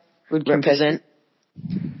WA. Good represent.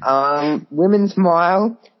 Women's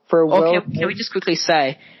mile for a world. Can we just quickly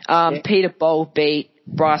say, Peter Bol beat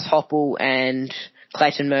Bryce Hoppel and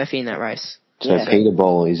Clayton Murphy in that race. So Peter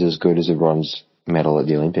Bol is as good as a bronze medal at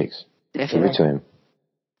the Olympics. Definitely. Give it to him.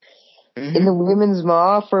 Mm-hmm. In the women's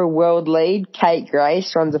mile for a world lead, Kate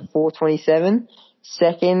Grace runs a 4:27.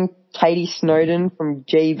 Second, Katie Snowden from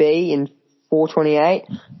GB in 4:28.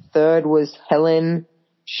 Third was Helen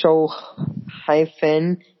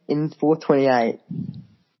Scholhafen in 4:28.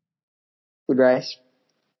 Good race.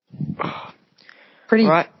 A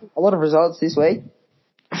lot of results this week.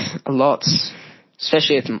 A lot.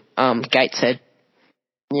 Especially with Gateshead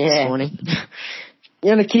this morning. You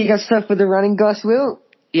want to kick us off with the running goss, Will?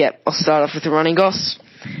 Yep, I'll start off with the running goss.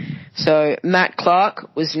 So, Matt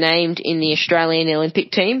Clark was named in the Australian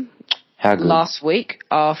Olympic team last week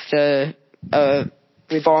after a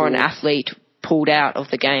foreign athlete pulled out of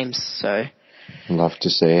the games. So, love to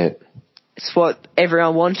see it. It's what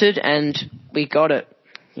everyone wanted, and we got it.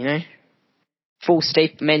 You know, full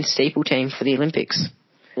men's steeple team for the Olympics,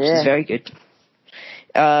 which is very good.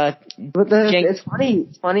 But it's funny.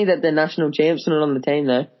 It's funny that the national champ's not on the team,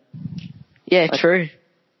 though. Yeah, true.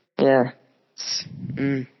 Yeah.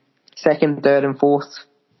 Second, third, and fourth.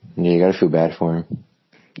 Yeah, you got to feel bad for him.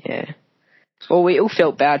 Yeah. Well, we all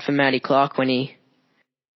felt bad for Matty Clark when he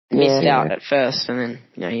missed out at first, and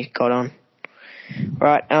then he got on.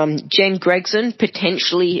 Right. Jen Gregson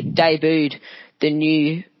potentially debuted the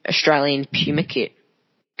new Australian Puma kit.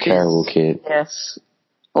 Terrible kit. Yes.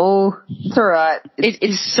 Oh, it's alright.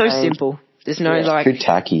 It's so simple. There's no too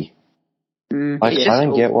tacky. I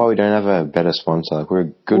don't get why we don't have a better sponsor. Like, we're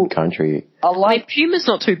a good country. Puma's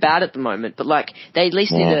not too bad at the moment, but they at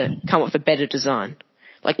least need to come up with a better design.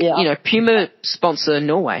 Puma sponsor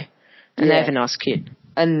Norway, and they have a nice kit.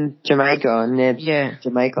 And Jamaica, and they're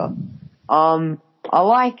Jamaica. I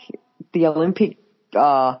like the Olympic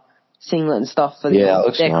singlet and stuff for that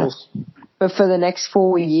looks nice. But for the next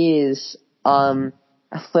 4 years,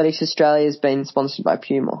 Athletics Australia has been sponsored by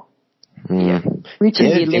Puma. Which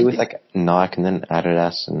is with Nike and then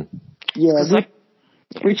Adidas and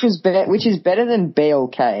which is better than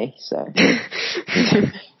BLK. So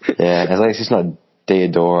at least it's not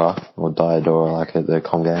Diodora or Diodora like at the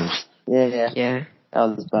Com Games. Yeah.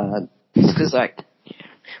 That was bad. Because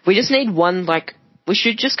we just need one we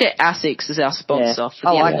should just get ASICS as our sponsor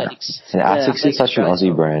for the athletics. And ASICS is such an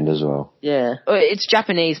Aussie brand as well. Yeah. It's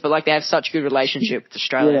Japanese, but they have such a good relationship with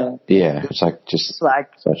Australia. Yeah, it's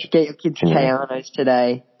get your kids Kayanos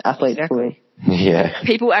today, athletes toy. Yeah.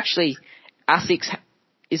 People actually, ASICS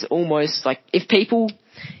is almost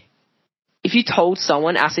if you told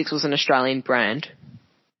someone ASICS was an Australian brand,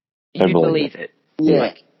 you'd believe it.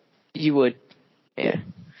 Yeah. You would. Yeah.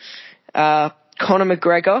 Conor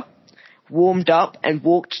McGregor warmed up and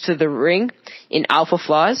walked to the ring in Alpha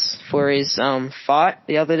Flies for his fight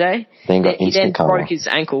the other day. He then broke his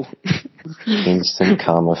ankle. Instant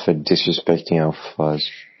karma for disrespecting Alpha Flies.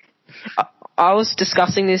 I was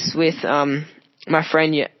discussing this with my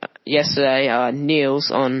friend yesterday,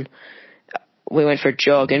 Niels, on. We went for a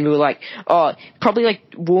jog, and we were like, "Oh, probably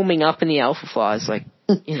like warming up in the alpha flies, like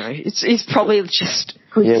it's probably just."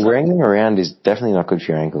 Yeah, wearing them around is definitely not good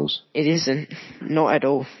for your ankles. It isn't, not at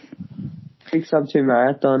all. Big sub 2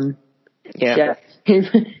 marathon. Yeah. Him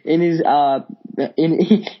in his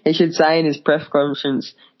he should say in his press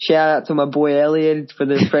conference, shout out to my boy Elliot for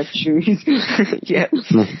the fresh shoes. Yeah.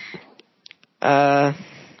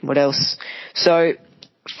 What else? So,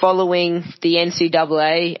 following the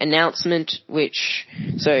NCAA announcement,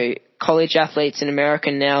 so college athletes in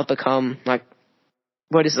America now become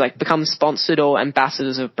become sponsored or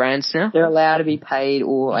ambassadors of brands now. They're allowed to be paid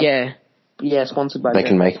or sponsored by. They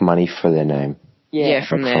can make money for their name. Yeah,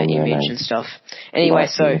 from their image and stuff. Anyway,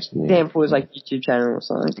 so example is like YouTube channel or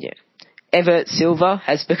something. Yeah, Everett Silva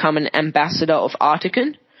has become an ambassador of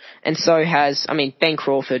Artican, and so has Ben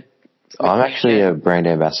Crawford. I'm actually a brand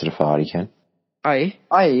ambassador for Artican. Are you?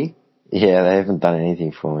 Yeah, they haven't done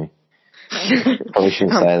anything for me. Probably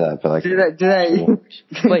shouldn't say that, but like. Do they?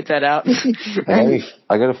 Bleep that out.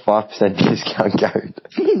 I got a 5% discount code.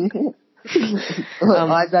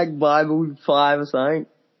 Isaac Bible 5 or something.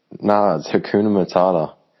 No, it's Hakuna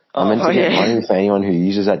Matata. I meant to get money for anyone who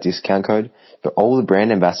uses that discount code, but all the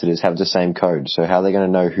brand ambassadors have the same code, so how are they going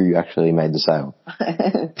to know who actually made the sale?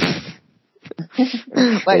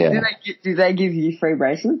 Wait, do they give you free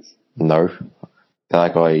bracelets? No. They're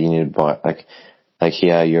like, oh, you need to buy, like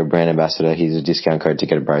here, you're a brand ambassador, here's a discount code to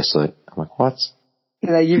get a bracelet. I'm like, what?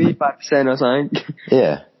 Do they give you 5% or something?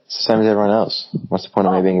 Yeah, it's the same as everyone else. What's the point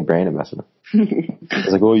of me being a brand ambassador?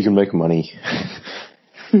 It's like, oh, you can make money.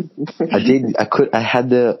 I had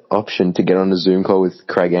the option to get on a Zoom call with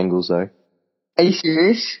Craig Engels though. Are you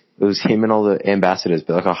serious? It was him and all the ambassadors,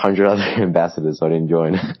 but like 100 other ambassadors I didn't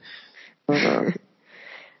join.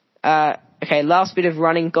 Okay, last bit of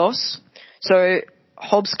running goss. So,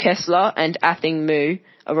 Hobbs Kessler and Athing Mu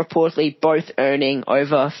are reportedly both earning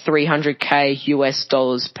over $300k US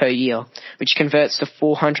dollars per year, which converts to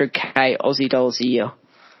 400k Aussie dollars a year.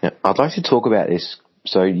 Yeah, I'd like to talk about this.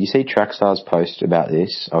 So you see Trackstar's post about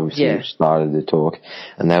this, obviously started the talk,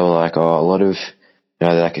 and they were like, oh, a lot of,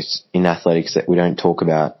 like it's in athletics that we don't talk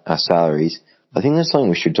about our salaries. I think that's something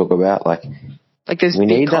we should talk about, like there's we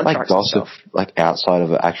big need that like gossip, stuff. like outside of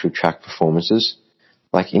the actual track performances.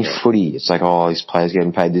 Like in footy, it's like, oh, these players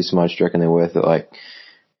getting paid this much, do you reckon they're worth it? Like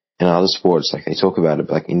in other sports, like they talk about it,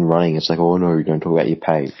 but like in running, it's like, oh no, you don't talk about your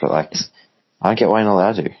pay. But like, I don't get why you're not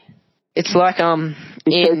allowed to. It's like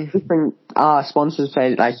different sponsors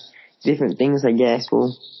pay like different things, I guess.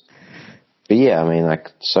 Well, but yeah, I mean, like,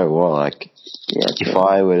 so what? Like, if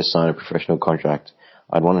I were to sign a professional contract,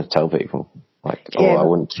 I'd want to tell people. Like, I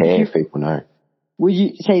wouldn't care if people know. Would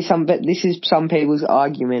you say but this is some people's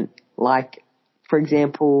argument, like, for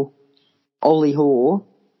example, Ollie Hoare,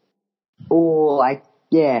 or like,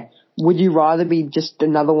 would you rather be just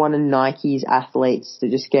another one of Nike's athletes to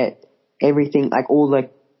just get everything, like all the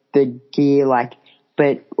gear, like,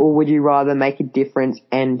 or would you rather make a difference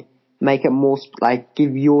and make it more, like,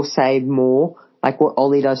 give your save more, like what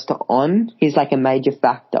Ollie does to On? He's like a major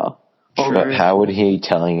factor. But how would he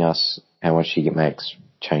telling us how much he makes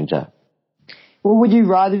change that? Well, would you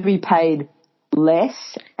rather be paid less?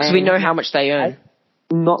 Because we know how much they earn.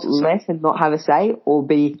 Not less and not have a say, or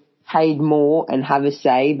be paid more and have a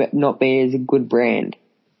say but not be as a good brand?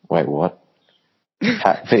 Wait, what?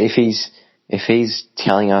 But if he's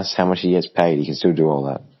telling us how much he gets paid, he can still do all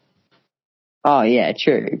that. Oh, yeah,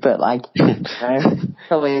 true. But, like,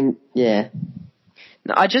 probably, yeah.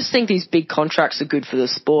 No, I just think these big contracts are good for the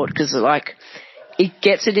sport because, like, it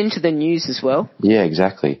gets it into the news as well. Yeah,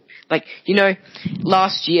 exactly. Like,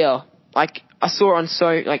 last year, like, I saw on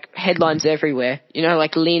headlines everywhere,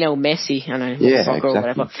 like Lionel Messi, soccer or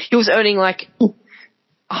whatever. He was earning, like,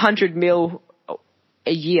 100 mil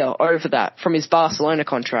a year over that from his Barcelona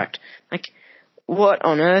contract. Like, what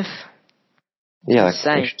on earth? Yeah,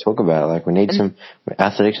 like, we should talk about it. Like, we need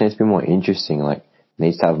athletics needs to be more interesting. Like, it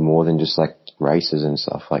needs to have more than just, like, races and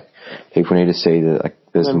stuff. Like, people need to see that, like,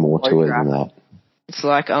 there's more to it than that. It's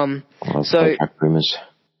like, rumors.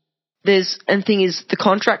 And the thing is, the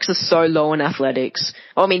contracts are so low in athletics.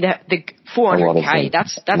 I mean, the 400k,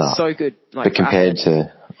 that's so good. Like, but compared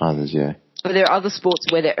to others, yeah. But there are other sports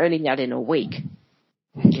where they're earning that in a week.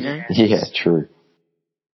 Yeah, true.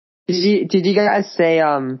 Did you guys see,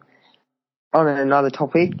 on another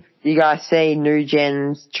topic, you guys see New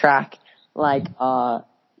Gen's track, like,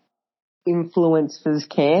 influencers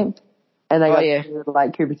camp? And they got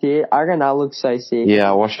like Cooper Tier. I reckon that looks so sick. Yeah,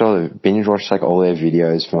 I watched binge watched like all their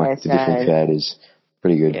videos from like the different creators.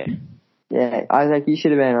 Pretty good. Yeah, I was like, you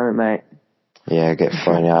should have been on it, mate. Yeah, get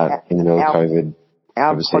thrown out in the middle of COVID.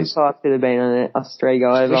 Our overseas. podcast could have been on it. Us three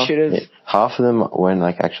go over. We should have. Yeah, half of them weren't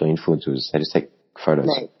like actual influencers. They just take photos.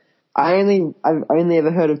 Mate, I've only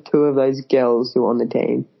ever heard of 2 of those girls who are on the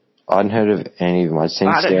team. I hadn't heard of any of them. I'd seen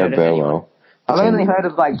I hadn't Sarah heard of anyone. Burwell. I've only heard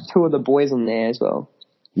of like 2 of the boys on there as well.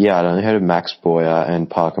 Yeah, I'd only heard of Max Boyer and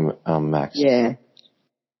Parker Max. Yeah.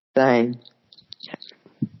 Same.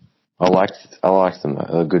 I liked them.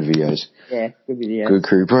 They were good videos. Yeah, good video. Good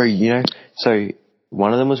crew. Bro, you know, so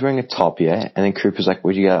one of them was wearing a top, yeah? And then Cooper's like,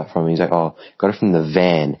 where'd you get that from? And he's like, oh, got it from the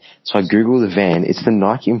van. So I Google the van. It's the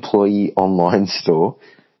Nike employee online store.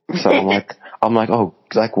 So I'm like, oh,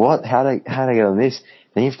 like what? How'd I get on this?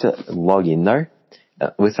 Then you have to log in though,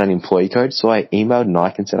 with an employee code. So I emailed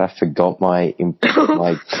Nike and said I forgot my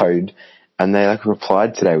code. And they like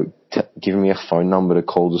replied today, giving me a phone number to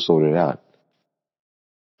call to sort it out.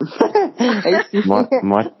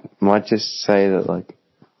 might just say that like,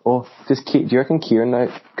 or just do you reckon Kieran knows?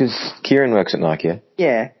 Because Kieran works at Nike, yeah?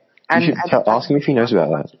 Yeah. And you should ask him if he knows about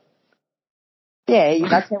that.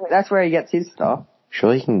 Yeah, that's where he gets his stuff.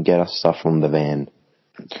 Surely he can get us stuff from the van.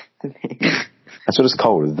 That's what it's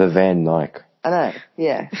called, the Van Nike. I know,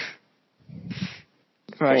 yeah.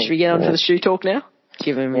 Right, should we get on to the shoe talk now?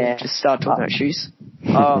 Just start talking about shoes.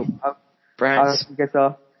 Brands. I guess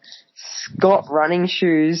Scott running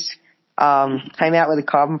shoes came out with a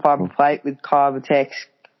carbon fiber plate with Carbotex.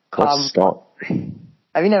 What's Scott?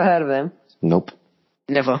 Have you never heard of them? Nope.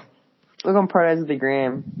 Never. Look on Protos of the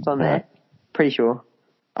Gram. It's on there. Pretty sure.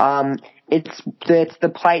 It's the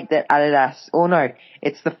plate that Adidas,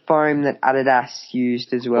 it's the foam that Adidas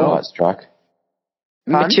used as well. Oh, that's Strike.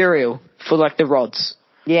 Material for like the rods.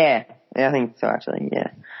 Yeah, I think so actually,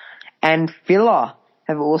 yeah. And Fila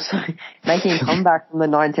have also, making a comeback from the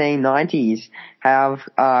 1990s, have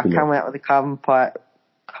come out with a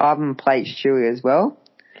carbon plate shoe as well.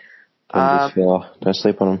 Don't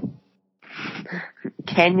sleep on them.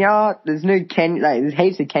 Kenya, there's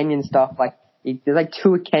heaps of Kenyan stuff, there's like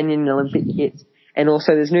 2 Kenyan Olympic kits, and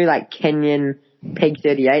also there's new like Kenyan Peg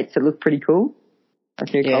 38s that look pretty cool.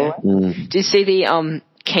 That's new colorway. Do you see the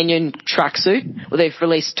Kenyan tracksuit? Well, they've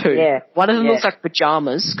released 2. Yeah. One of them looks like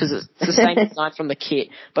pajamas because it's the same design from the kit,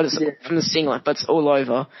 but it's from the singlet, but it's all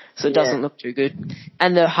over, so it doesn't look too good.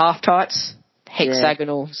 And the half tights,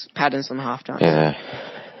 hexagonal patterns on the half tights. Yeah,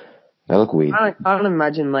 they look weird. I can't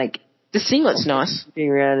imagine the singlet's nice.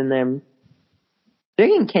 Being around in them. Do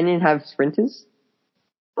you think Kenyan have sprinters?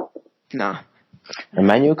 Nah.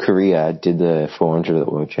 Emmanuel Correa did the 400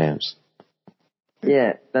 at World Champs.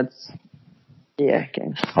 Yeah,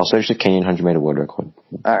 okay. I'll search the Kenyan 100-meter world record.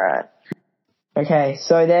 Alright. Okay,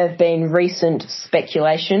 so there's been recent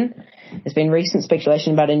speculation. There's been recent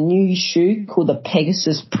speculation about a new shoe called the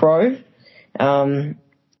Pegasus Pro.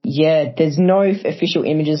 There's no official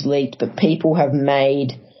images leaked, but people have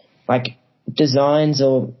made designs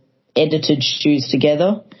or edited shoes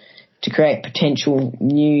together to create potential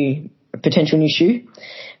new shoe.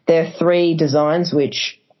 There are 3 designs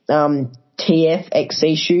which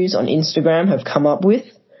TFXC shoes on Instagram have come up with.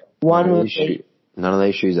 None of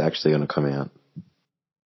these shoes are actually going to come out.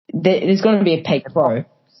 There's going to be a Peg Pro.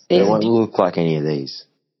 They won't look like any of these.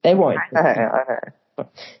 They won't. I know.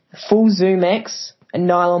 Full Zoom X, a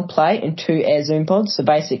nylon plate, and 2 Air Zoom pods. So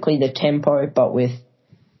basically the Tempo, but with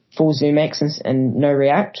full Zoom X and no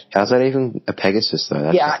React. How's that even a Pegasus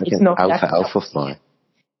though? That's it's not alpha fly.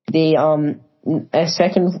 A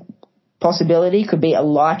second possibility could be a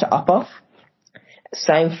lighter upper,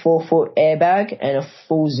 same 4-foot airbag, and a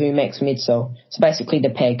full Zoom X midsole. So basically the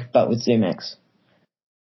Peg, but with Zoom X.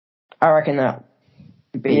 I reckon that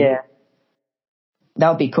would be... Yeah. That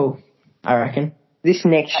would be cool, I reckon. This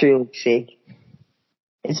next shoe looks sick.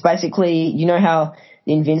 It's basically, you know how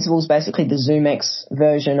the Invincible's basically the Zoom X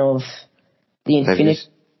version of the Infinity?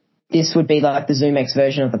 This would be like the Zoom X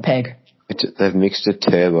version of the Peg. They've mixed a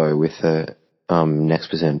turbo with a Next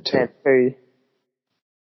Percent too. Yeah, true.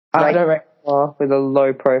 I don't reckon with a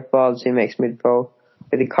low profile Zoom X midfold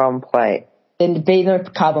with a carbon plate. Then there'd be no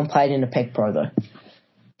carbon plate in a Peg Pro though.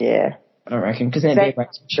 Yeah. I don't reckon, because then it'd be a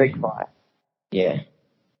streak fight. Yeah.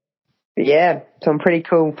 But yeah, some pretty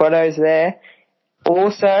cool photos there.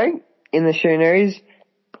 Also, in the shoe news,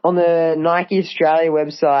 on the Nike Australia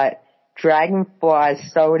website,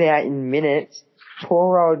 Dragonflies sold out in minutes.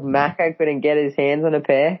 Poor old Macca couldn't get his hands on a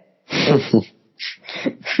pair.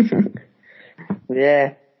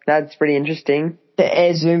 Yeah, that's pretty interesting. The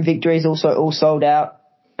Air Zoom Victory is also all sold out.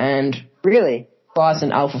 And really? Fives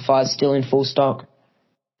and Alpha Fives still in full stock.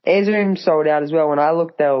 Air Zoom sold out as well. When I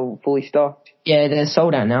looked, they were fully stocked. Yeah, they're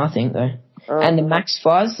sold out now, I think, though. Oh. And the Max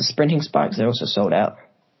Fives, the sprinting spikes, they're also sold out.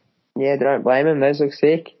 Yeah, don't blame them. Those look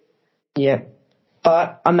sick. Yeah.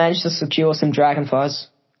 But I managed to secure some dragonflies.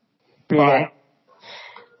 Yeah.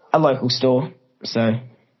 A local store. So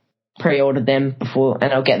pre-ordered them before,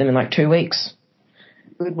 and I'll get them in like 2 weeks.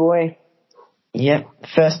 Good boy. Yep.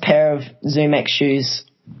 First pair of Zoom X shoes.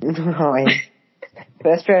 Oh, yeah.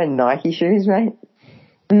 First pair of Nike shoes, mate?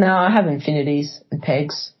 No, I have Infinities and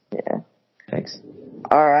Pegs. Yeah. Pegs.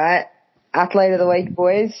 All right. Athlete of the week,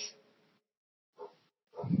 boys.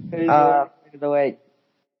 Who's your athlete of the week?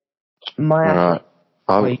 My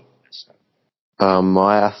athlete.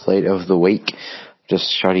 My athlete of the week,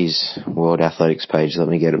 just shut his World Athletics page, let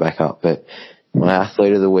me get it back up, but my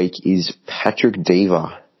athlete of the week is Patrick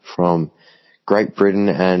Dever from Great Britain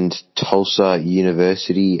and Tulsa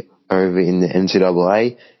University over in the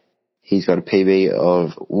NCAA. He's got a PB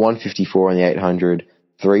of 154 on the 800,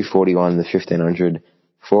 341 in the 1500,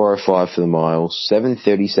 405 for the mile,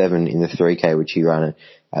 737 in the 3K, which he ran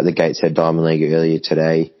at the Gateshead Diamond League earlier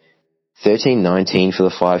today, 13:19 for the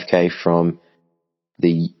 5K from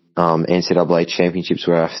the NCAA championships,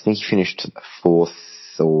 where I think he finished 4th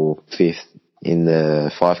or 5th in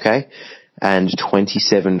the 5K, and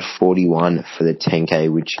 27:41 for the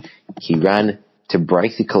 10K, which he ran to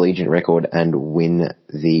break the collegiate record and win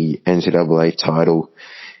the NCAA title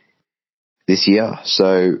this year.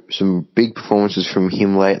 So some big performances from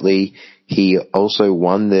him lately. He also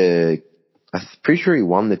won I'm pretty sure he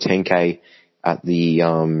won the 10K at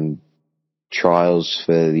the trials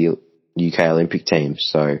for the UK Olympic team.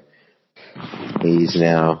 So he's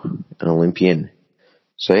now an Olympian.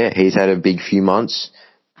 So yeah, he's had a big few months,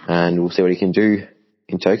 and we'll see what he can do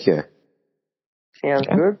in Tokyo. Sounds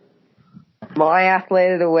good. My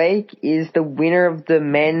athlete of the week is the winner of the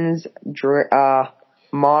men's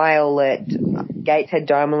mile at Gateshead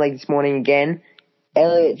Diamond League this morning again,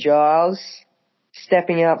 Elliot Giles,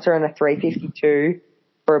 stepping up to run a 3:52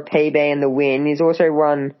 for a PB in the win. He's also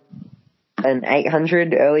run an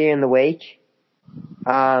 800 earlier in the week.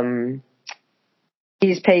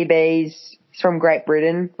 His PBs, he's from Great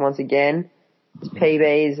Britain, once again. His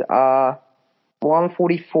PBs are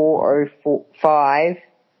 144.05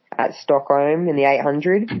 at Stockholm in the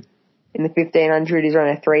 800. In the 1500, he's run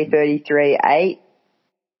a 3:33.8.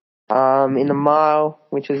 In the mile,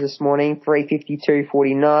 which was this morning,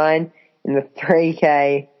 3:52.49. In the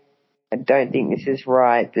 3K, I don't think this is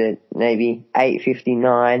right, but maybe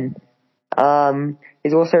 8:59.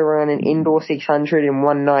 He's also run an indoor 600 in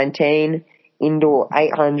 1:19, indoor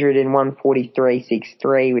 800 in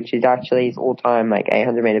 1:43.63, which is actually his all-time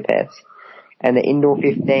 800 meter best, and the indoor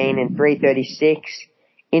 15 in 3:36,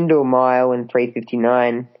 indoor mile in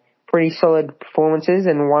 3:59. Pretty solid performances,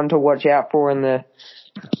 and one to watch out for in the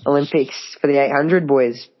Olympics for the 800,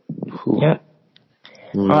 boys. Yeah.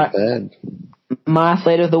 Not bad. My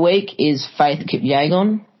athlete of the week is Faith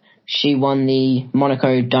Kipyegon. She won the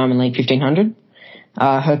Monaco Diamond League 1500.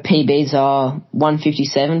 Her PBs are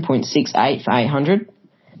 157.68 for 800,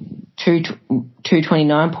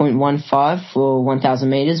 229.15 for 1,000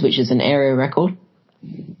 meters, which is an area record.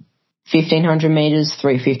 1,500 meters,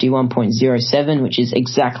 351.07, which is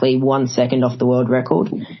exactly 1 second off the world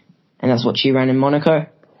record. And that's what she ran in Monaco.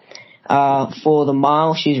 For the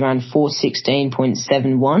mile, she's ran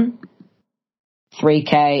 4:16.71,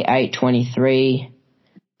 3K 8:23,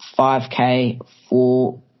 5K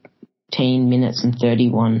 14 minutes and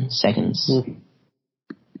 31 seconds.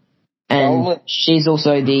 And she's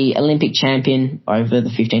also the Olympic champion over the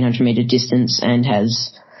 1,500 meter distance and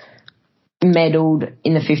has medaled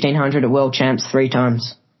in the 1,500 at World Champs 3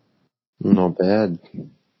 times. Not bad.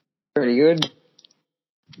 Pretty good.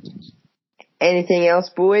 Anything else,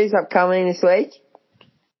 boys, upcoming this week?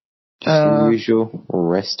 Usual,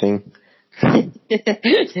 resting.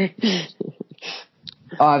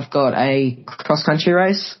 I've got a cross-country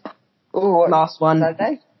race. Ooh, last one,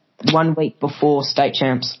 Saturday? 1 week before state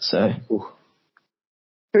champs. So,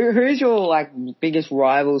 who's your biggest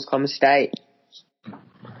rivals, come state?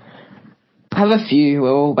 I have a few.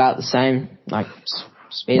 We're all about the same,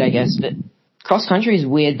 speed, I guess. But cross-country is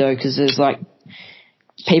weird though, because there's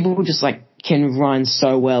people just can run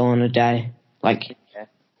so well on a day.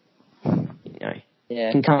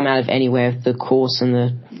 Can come out of anywhere, the course and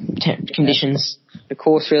the conditions. The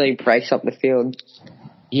course really breaks up the field.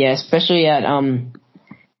 Yeah, especially at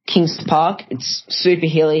Kings Park. It's super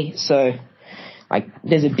hilly, so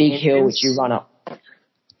there's a big hill which you run up.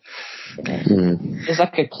 There's a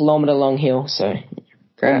kilometre long hill, so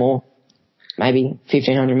or more, maybe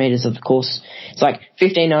 1,500 metres of the course. It's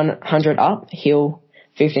 1,500 up hill,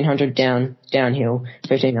 1,500 downhill,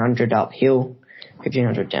 1,500 up hill,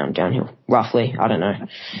 1,500 downhill. Roughly, I don't know.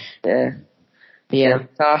 Yeah.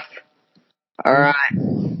 Tough. All right.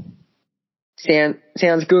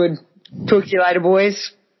 Sounds good. Talk to you later,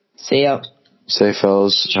 boys. See ya. So,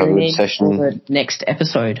 fellas, have a good session. Next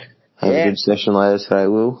episode. Have a good session later today,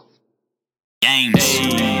 Will. Games.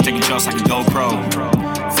 Taking shots like a GoPro.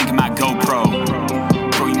 Think I might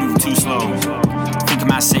GoPro. Bro, you moving too slow. Think I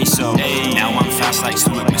might say so. Now I'm fast like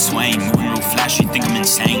Stewy with my swing. Moving real flashy, think I'm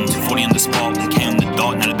insane. 240 on the spot, 1K on the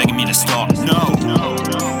dot. Now they're begging me to stop. No.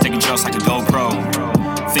 Taking shots like a GoPro.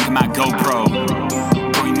 Think I might GoPro.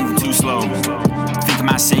 Bro, you moving too slow. Think I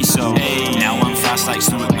might say so. Now I'm fast like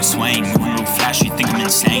Stewy with my swing. Moving real flashy, think I'm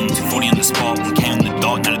insane. 240 on the spot, 1K on the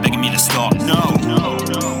dot. Now they're begging me to stop.